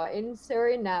Ecuador, in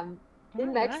Suriname,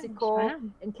 in Mexico,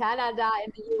 in Canada,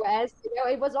 in the US,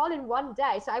 it was all in one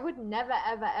day. So I would never,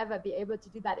 ever, ever be able to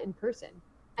do that in person.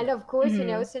 And of course,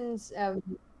 since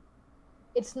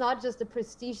it's not just a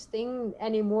prestige thing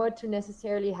anymore to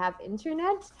necessarily have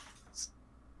internet.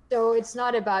 So it's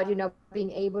not about,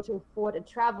 being able to afford a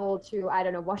travel to, I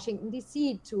don't know, Washington,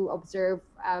 DC to observe,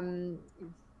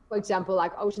 for example,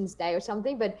 like Oceans Day or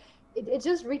something, but it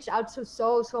just reached out to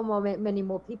so many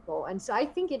more people. And so I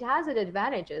think it has its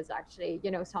advantages, actually,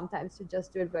 sometimes to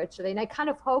just do it virtually. And I kind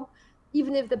of hope,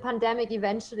 even if the pandemic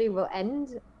eventually will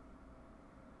end,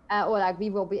 or like we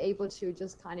will be able to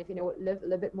just kind of, live a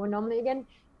little bit more normally again,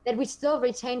 that we still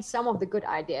retain some of the good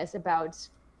ideas about,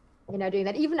 doing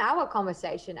that. Even our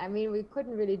conversation, I mean, we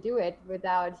couldn't really do it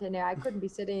without, I couldn't be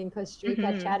sitting in Costa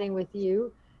Rica chatting with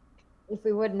you if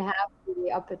we wouldn't have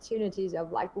the opportunities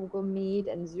of like Google Meet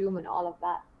and Zoom and all of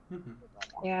that.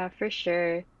 Yeah, for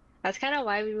sure. That's kind of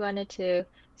why we wanted to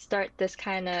start this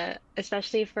kind of,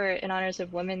 especially in honors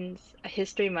of Women's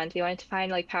History Month, we wanted to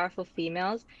find like powerful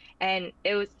females. And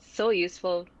it was so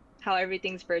useful how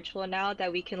everything's virtual now,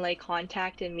 that we can like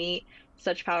contact and meet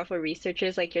such powerful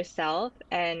researchers like yourself.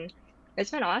 And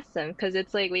it's been awesome, because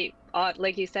it's like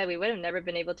like you said, we would have never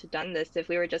been able to done this if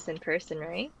we were just in person,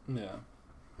 right? Yeah.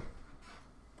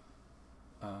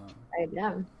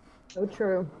 Yeah, so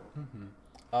true.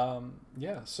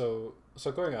 Yeah, so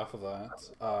going off of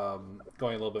that,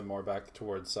 going a little bit more back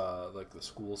towards like the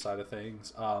school side of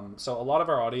things. So a lot of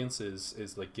our audience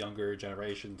is like younger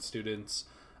generation students.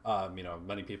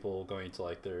 Many people going to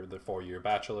like their 4-year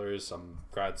bachelors, some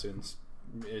grad students.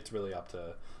 It's really up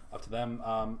to them.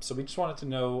 So we just wanted to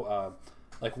know,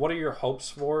 like, what are your hopes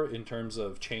for in terms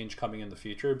of change coming in the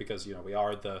future? Because we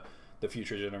are the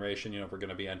future generation. We're going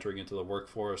to be entering into the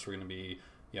workforce. We're going to be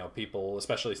people,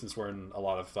 especially since we're in a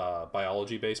lot of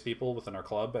biology-based people within our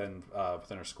club and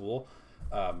within our school.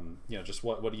 Just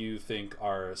what do you think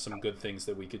are some good things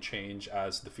that we could change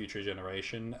as the future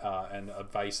generation, and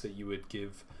advice that you would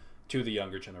give to the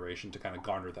younger generation to kind of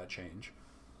garner that change?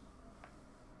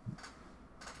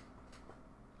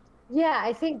 Yeah,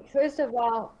 I think first of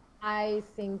all, I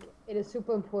think it is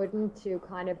super important to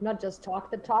kind of not just talk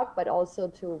the talk, but also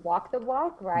to walk the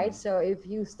walk, right? So if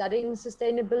you're studying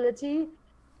sustainability,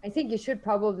 I think you should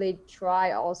probably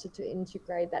try also to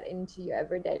integrate that into your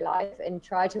everyday life and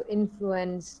try to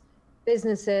influence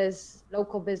businesses,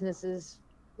 local businesses,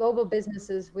 global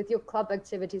businesses, with your club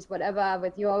activities, whatever,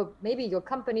 with maybe your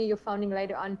company you're founding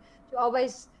later on, to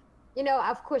always,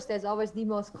 of course, there's always the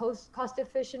most cost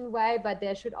efficient way, but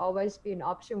there should always be an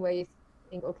option where you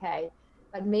think, okay,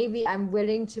 but maybe I'm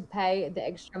willing to pay the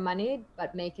extra money,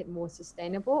 but make it more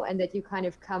sustainable, and that you kind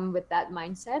of come with that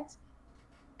mindset.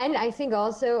 And I think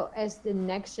also, as the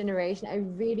next generation, I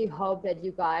really hope that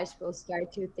you guys will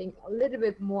start to think a little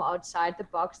bit more outside the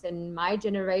box than my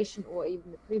generation or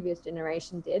even the previous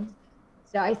generation did.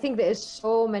 So I think there's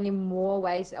so many more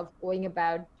ways of going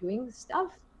about doing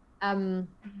stuff,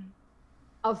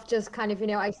 of just kind of,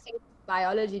 I think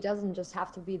biology doesn't just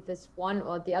have to be this one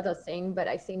or the other thing, but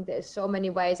I think there's so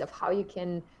many ways of how you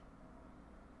can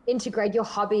integrate your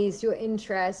hobbies, your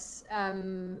interests,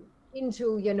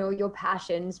 into your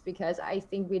passions, because I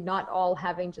think we're not all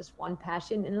having just one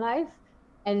passion in life.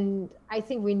 And I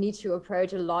think we need to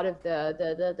approach a lot of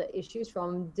the issues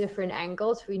from different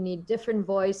angles. We need different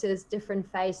voices, different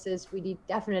faces. We need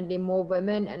definitely more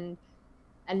women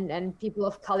and people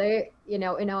of color,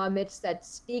 in our midst, that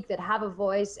speak, that have a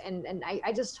voice. And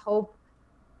I just hope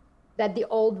that the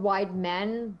old white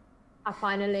men are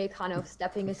finally kind of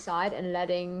stepping aside and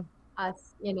letting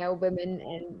us, you know, women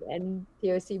and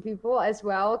POC people as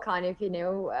well, kind of, you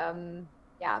know,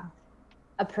 yeah,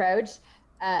 approach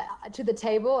to the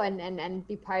table and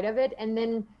be part of it. And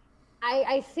then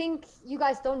I think you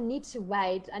guys don't need to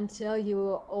wait until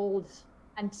you're old,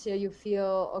 until you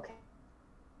feel okay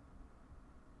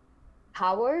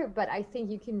power, but I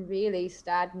think you can really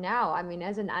start now. I mean,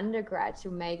 as an undergrad, to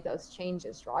make those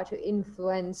changes, right? To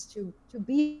influence, to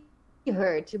be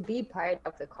heard, to be part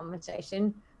of the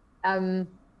conversation. And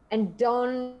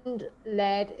don't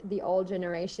let the old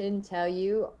generation tell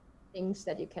you things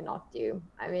that you cannot do.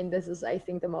 I mean, this is, I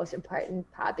think, the most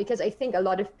important part, because I think a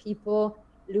lot of people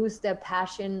lose their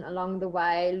passion along the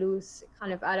way, lose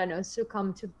kind of, I don't know,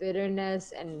 succumb to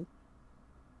bitterness and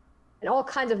all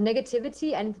kinds of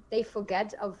negativity, and they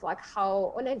forget of like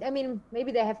how, and I mean,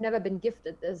 maybe they have never been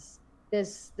gifted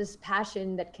this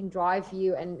passion that can drive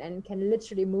you and can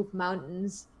literally move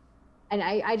mountains. And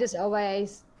I just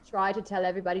always try to tell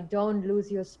everybody, don't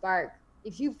lose your spark.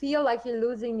 If you feel like you're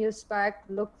losing your spark,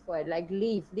 look for it. Like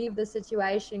leave the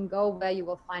situation, go where you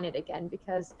will find it again,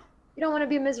 because you don't want to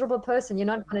be a miserable person. You're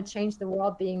not going to change the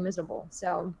world being miserable.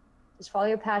 So just follow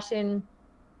your passion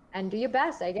and do your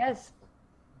best, I guess.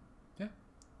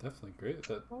 Definitely great.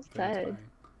 That Well very said.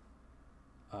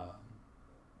 inspiring.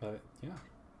 But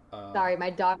yeah. Sorry, my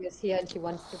dog is here and she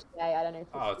wants to play. I don't know if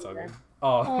Oh, it's all her. good.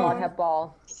 Oh, On her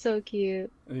ball. So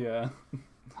cute. yeah.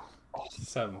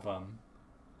 Just having fun.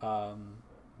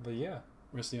 But yeah,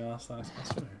 Risty, you want to ask the next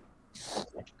question?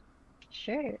 Or?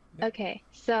 Sure. Yeah. Okay.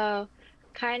 So,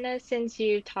 kind of since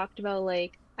you talked about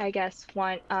like, I guess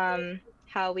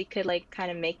how we could like kind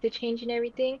of make the change and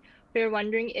everything, we were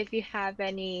wondering if you have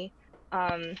any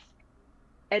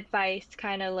advice,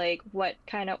 kind of like what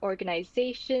kind of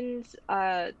organizations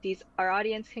these our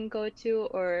audience can go to,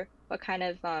 or what kind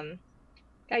of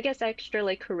I guess extra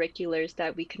like curriculars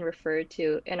that we can refer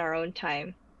to in our own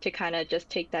time to kind of just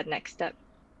take that next step.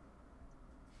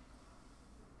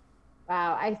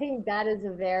 Wow, I think that is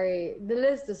the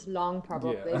list is long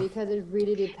probably, Yeah. because it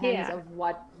really depends Yeah. of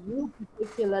what you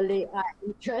particularly are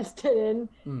interested in.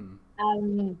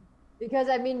 Because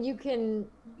I mean, you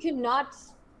cannot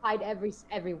fight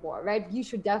every war, right? You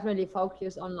should definitely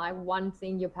focus on like one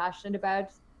thing you're passionate about.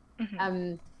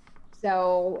 Mhm.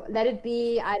 So let it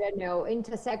be, I don't know,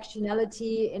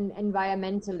 intersectionality in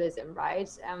environmentalism, right?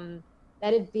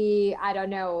 Let it be, I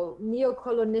don't know,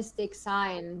 neocolonistic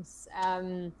science.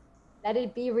 Let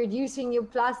it be reducing your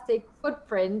plastic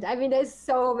footprint. I mean, there's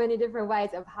so many different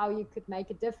ways of how you could make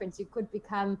a difference. You could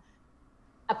become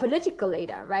a political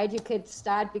leader, right? You could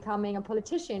start becoming a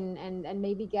politician and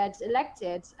maybe get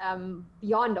elected,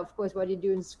 beyond, of course, what you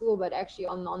do in school, but actually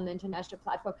on the international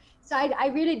platform. So I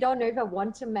really don't know if I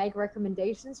want to make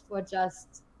recommendations for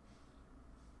just,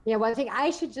 one thing.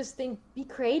 I should just be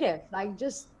creative, like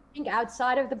just think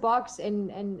outside of the box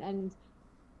and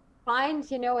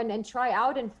find, and try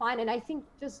out and find. And I think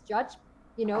just judge,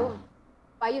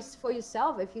 for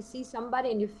yourself. If you see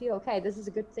somebody and you feel, okay, this is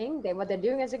a good thing, what they're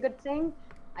doing is a good thing,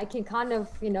 I can kind of,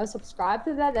 subscribe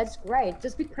to that. That's great.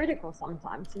 Just be critical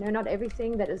sometimes. Not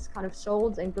everything that is kind of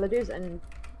sold and glitters and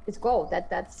it's gold.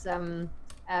 That's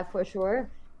for sure.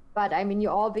 But I mean,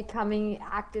 you're all becoming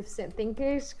active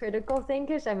thinkers, critical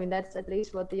thinkers. I mean, that's at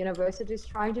least what the university is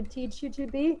trying to teach you to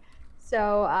be. So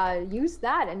use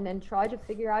that and then try to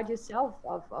figure out yourself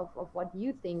of what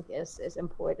you think is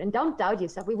important. And don't doubt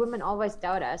yourself. We women always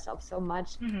doubt ourselves so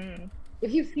much. Mhm.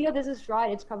 If you feel this is right,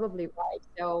 it's probably right.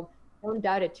 So don't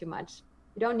doubt it too much.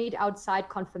 You don't need outside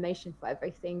confirmation for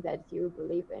everything that you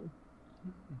believe in.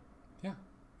 Yeah,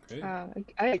 great.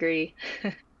 I agree.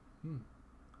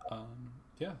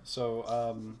 Yeah, so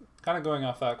kind of going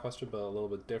off that question, but a little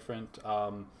bit different.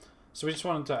 So we just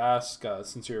wanted to ask,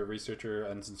 since you're a researcher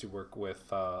and since you work with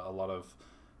a lot of,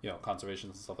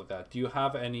 conservations and stuff like that, do you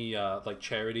have any like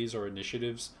charities or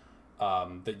initiatives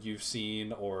that you've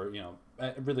seen, or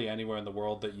really anywhere in the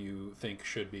world that you think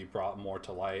should be brought more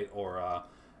to light, or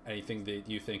anything that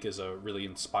you think is a really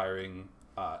inspiring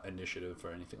initiative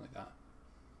or anything like that?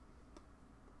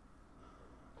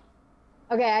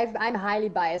 Okay, I'm highly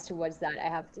biased towards that, I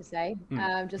have to say,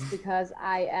 just because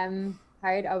I am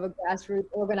part of a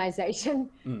grassroots organization.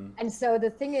 And so the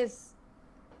thing is,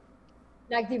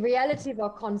 like, the reality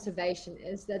of conservation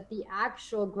is that the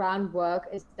actual groundwork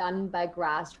is done by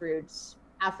grassroots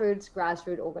efforts,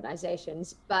 grassroots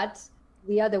organizations, but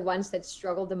we are the ones that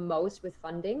struggle the most with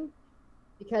funding,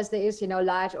 because there is,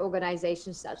 large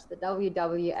organizations such as the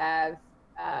WWF,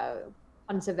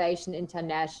 Conservation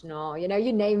International, you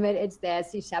name it, it's there,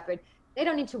 Sea Shepherd. They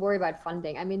don't need to worry about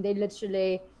funding. I mean, they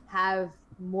literally have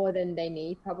more than they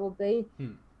need, probably.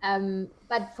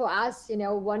 But for us,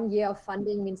 1 year of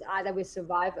funding means either we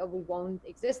survive or we won't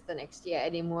exist the next year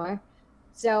anymore.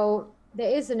 So there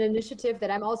is an initiative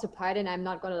that I'm also part in. I'm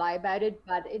not going to lie about it,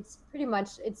 but it's pretty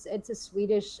much it's a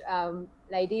Swedish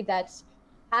lady that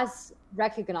has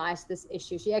recognized this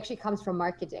issue. She actually comes from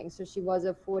marketing, so she was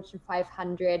a Fortune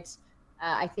 500,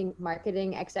 I think,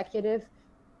 marketing executive.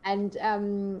 And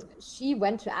she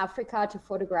went to Africa to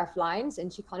photograph lions,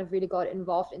 and she kind of really got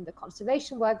involved in the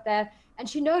conservation work there. And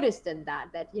she noticed in that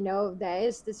there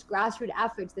is this grassroots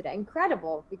efforts that are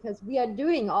incredible because we are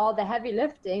doing all the heavy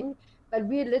lifting, but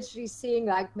we're literally seeing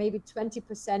like maybe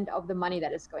 20% of the money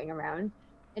that is going around.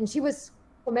 And she was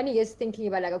for many years thinking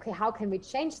about like, okay, how can we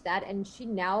change that? And she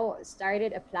now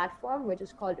started a platform which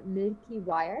is called Milky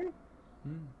Wire.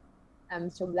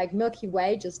 So like Milky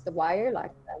Way, just the wire,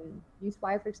 like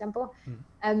Newswire, for example,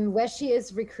 where she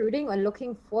is recruiting or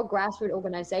looking for grassroots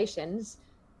organizations.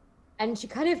 And she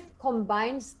kind of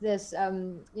combines this, I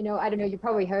don't know, you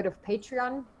probably heard of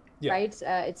Patreon, right?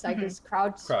 It's like this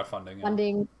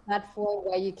crowdfunding platform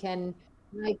where you can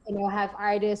have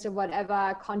artists or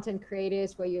whatever, content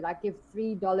creators, where you like give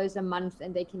 $3 a month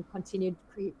and they can continue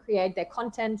to create their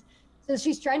content. So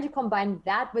she's trying to combine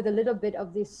that with a little bit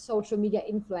of this social media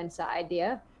influencer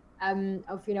idea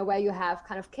of, where you have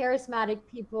kind of charismatic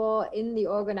people in the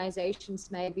organizations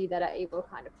maybe that are able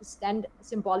kind of to stand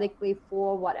symbolically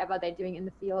for whatever they're doing in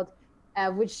the field,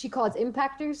 which she calls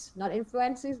impactors, not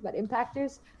influencers, but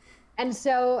impactors. And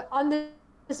so on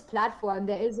this platform,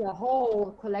 there is a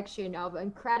whole collection of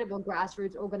incredible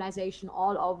grassroots organizations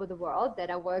all over the world that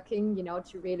are working,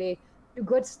 to really do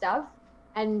good stuff.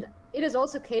 And it is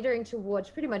also catering towards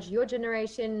pretty much your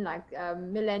generation, like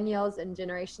millennials and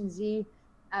Generation Z,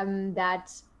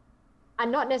 that are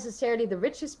not necessarily the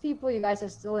richest people. You guys are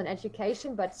still in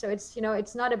education, but so it's,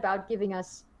 it's not about giving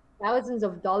us thousands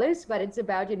of dollars, but it's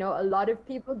about, a lot of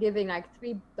people giving like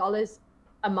 $3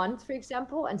 a month, for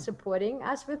example, and supporting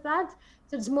us with that.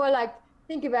 So it's more like,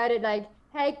 think about it like,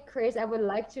 hey, Chris, I would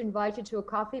like to invite you to a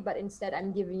coffee, but instead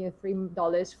I'm giving you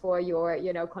 $3 for your,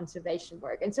 conservation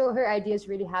work. And so her idea is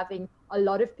really having a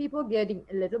lot of people getting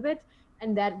a little bit,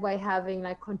 and that way having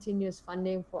like continuous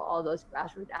funding for all those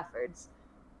grassroots efforts.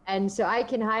 And so I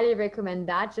can highly recommend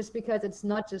that, just because it's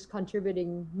not just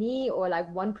contributing me or like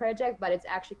one project, but it's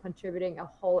actually contributing a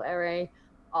whole array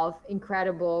of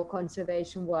incredible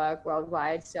conservation work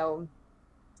worldwide. So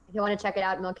if you want to check it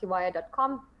out,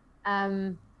 milkywire.com.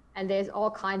 And there's all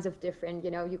kinds of different,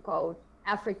 you call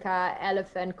Africa,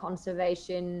 elephant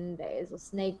conservation. There's a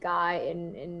snake guy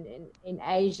in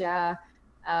Asia,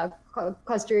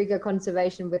 Costa Rica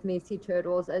conservation with me, sea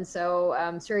turtles. And so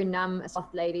Suriname, a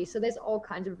soft lady. So there's all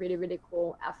kinds of really, really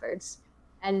cool efforts.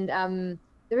 And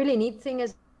the really neat thing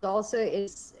is also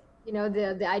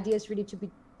the idea is really to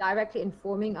be directly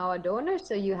informing our donors.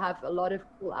 So you have a lot of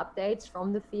cool updates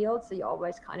from the field. So you're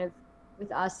always kind of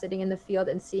with us sitting in the field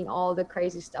and seeing all the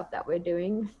crazy stuff that we're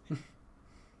doing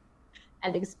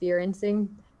and experiencing.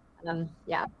 So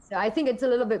I think it's a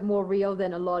little bit more real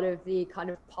than a lot of the kind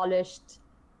of polished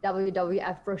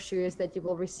WWF brochures that you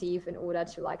will receive in order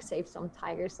to like save some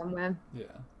tiger somewhere.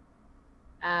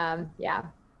 But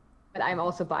I'm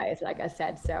also biased, like I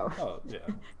said, so.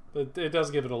 But it does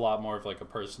give it a lot more of like a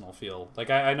personal feel. Like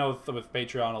I know with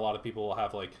Patreon, a lot of people will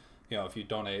have like, if you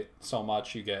donate so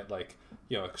much, you get like,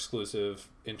 exclusive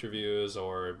interviews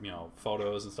or,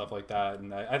 photos and stuff like that.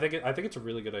 And I think it's a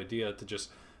really good idea to just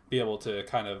be able to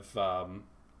kind of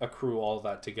accrue all of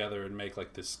that together and make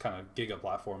like this kind of giga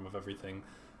platform of everything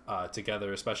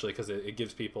together, especially because it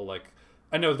gives people like,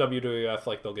 I know WWF,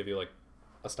 like they'll give you like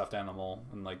a stuffed animal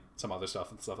and like some other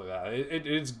stuff and stuff like that. It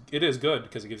is good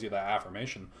because it gives you that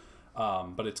affirmation.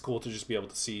 But it's cool to just be able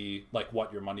to see like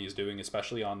what your money is doing,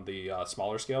 especially on the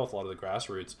smaller scale with a lot of the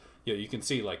grassroots. You can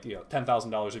see like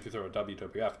 $10,000 if you throw a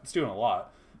WWF, it's doing a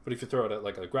lot. But if you throw it at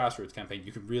like a grassroots campaign,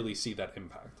 you can really see that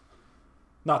impact.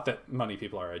 Not that money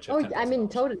people are at. Oh, I mean,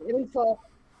 totally.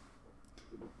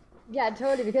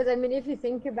 Totally. Because I mean, if you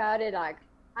think about it, like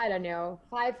I don't know,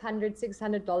 $500,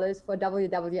 $600 for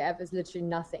WWF is literally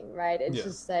nothing, right? It's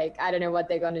just like I don't know what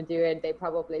they're gonna do, and they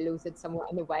probably lose it somewhere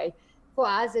on the way. For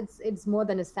us, it's more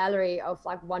than a salary of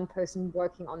like one person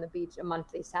working on the beach, a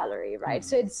monthly salary, right?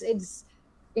 So it's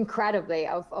incredibly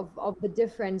of the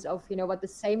difference of what the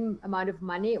same amount of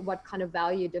money, what kind of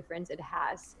value difference it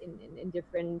has in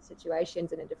different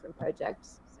situations and in different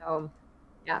projects. So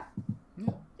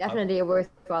definitely a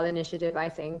worthwhile initiative, I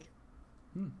think.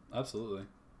 Absolutely.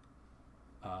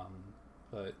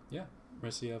 But yeah,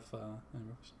 Marissa, you have any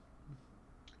questions?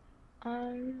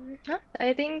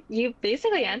 I think you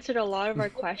basically answered a lot of our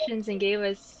questions and gave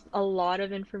us a lot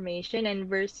of information, and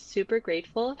we're super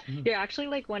grateful. Mhm. You're actually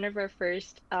like one of our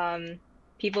first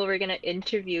people we're gonna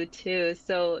interview too.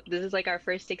 So this is like our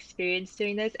first experience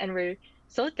doing this, and we're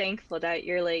so thankful that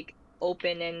you're like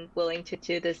open and willing to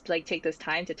do this, like take this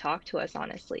time to talk to us,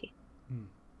 honestly. Mm.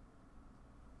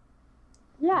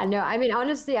 Yeah, no, I mean,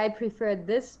 honestly, I preferred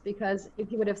this because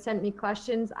if you would have sent me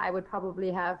questions, I would probably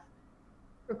have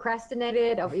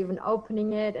procrastinated of even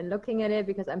opening it and looking at it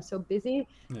because I'm so busy.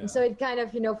 Yeah. And so it kind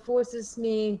of, forces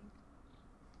me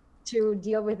to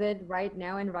deal with it right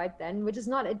now and right then, which is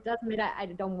not, it doesn't mean I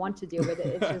don't want to deal with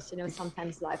it. It's just,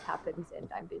 sometimes life happens and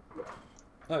I'm busy.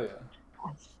 Oh yeah.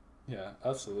 Yeah,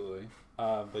 absolutely.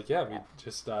 But yeah, we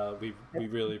just we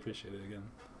really appreciate it again.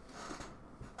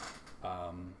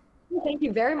 Thank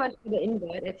you very much for the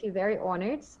invite. I feel very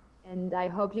honored, and I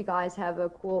hope you guys have a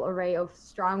cool array of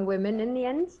strong women in the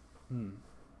end.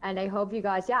 And I hope you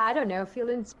guys, I don't know, feel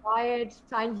inspired,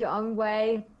 find your own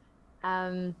way.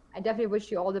 I definitely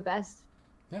wish you all the best.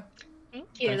 Yeah. Thank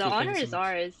you. The honor is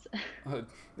ours.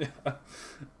 Yeah.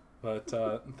 But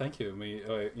thank you.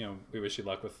 We wish you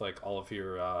luck with like all of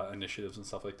your initiatives and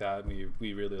stuff like that. And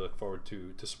we really look forward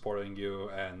to supporting you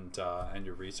and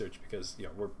your research because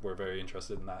we're very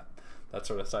interested in that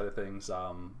sort of side of things.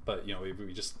 But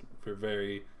we're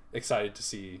very excited to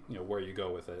see where you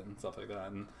go with it and stuff like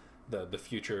that, and the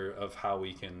future of how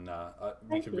we can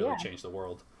really change the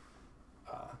world,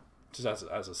 just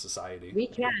as a society. We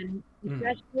can,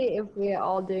 especially if we're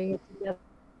all doing it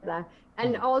together.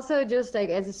 And also just like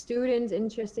as a student,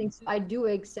 interesting, so I do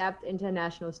accept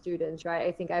international students, right?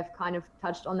 I think I've kind of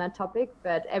touched on that topic,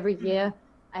 but every year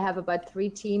I have about 3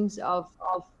 teams of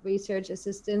research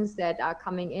assistants that are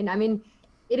coming in. I mean,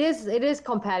 it is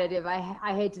competitive.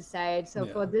 I hate to say it. So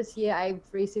for this year, I've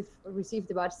received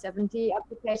about 70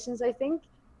 applications, I think,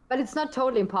 but it's not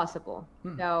totally impossible.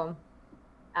 So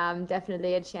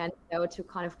definitely a chance though to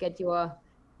kind of get your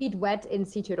feet wet in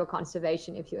sea turtle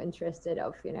conservation if you're interested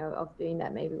of doing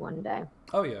that maybe one day.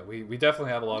 Oh yeah, we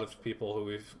definitely have a lot of people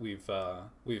who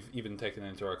we've even taken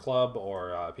into our club,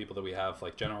 or people that we have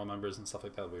like general members and stuff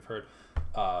like that we've heard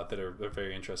that are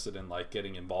very interested in like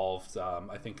getting involved.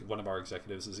 I think one of our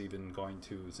executives is even going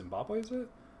to Zimbabwe, is it,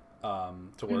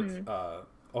 to work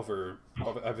over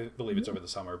I believe it's over the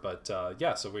summer, but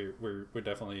so we're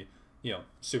definitely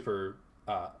super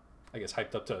I guess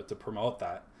hyped up to promote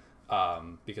that.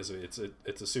 Because it's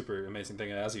a super amazing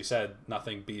thing, and as you said,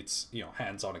 nothing beats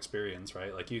hands-on experience,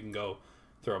 right? Like you can go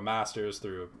through a master's,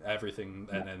 through everything,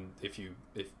 and then if you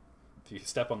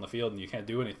step on the field and you can't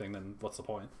do anything, then what's the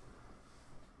point?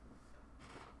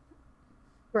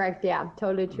 Correct. Yeah.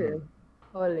 Totally true.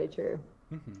 Totally true.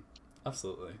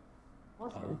 Absolutely.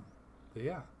 Awesome.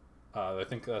 I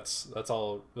think that's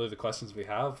all really the questions we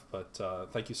have. But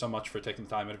thank you so much for taking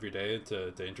the time out of your day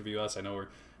to interview us. I know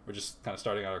we're just kind of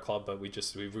starting out our club, but we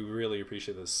really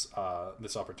appreciate this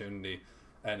opportunity,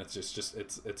 and it's just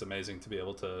it's amazing to be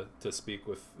able to speak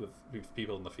with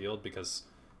people in the field, because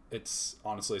it's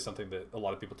honestly something that a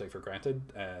lot of people take for granted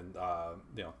and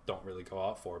don't really go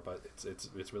out for, but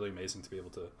it's really amazing to be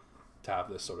able to have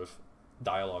this sort of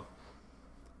dialogue.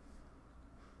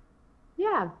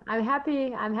 Yeah, I'm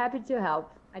happy to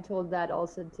help. I told that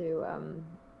also to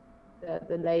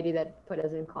the lady that put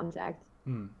us in contact.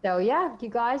 So yeah, you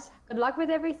guys, good luck with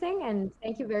everything, and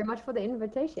thank you very much for the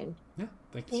invitation. Yeah,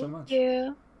 thank you so much. Thank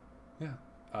you.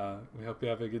 Yeah, we hope you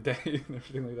have a good day and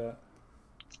everything like that.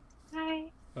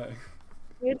 Bye. Bye.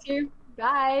 You too.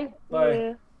 Bye. Bye.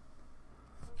 Yeah.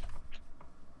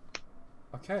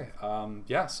 Okay,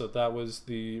 so that was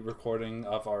the recording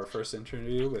of our first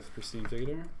interview with Christine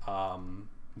Figgener.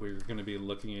 We're going to be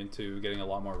looking into getting a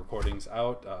lot more recordings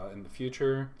out in the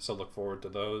future, so look forward to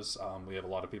those. We have a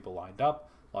lot of people lined up,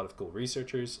 a lot of cool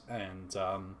researchers, and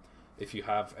if you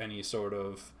have any sort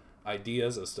of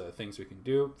ideas as to things we can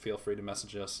do, feel free to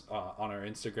message us on our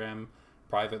Instagram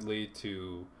privately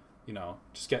to,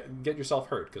 just get yourself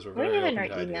heard, because we're very open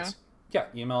to ideas. Yeah,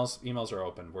 emails are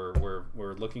open.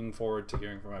 We're looking forward to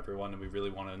hearing from everyone, and we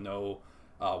really want to know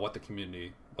what the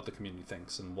community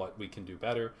thinks and what we can do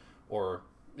better, or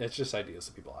it's just ideas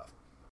that people have.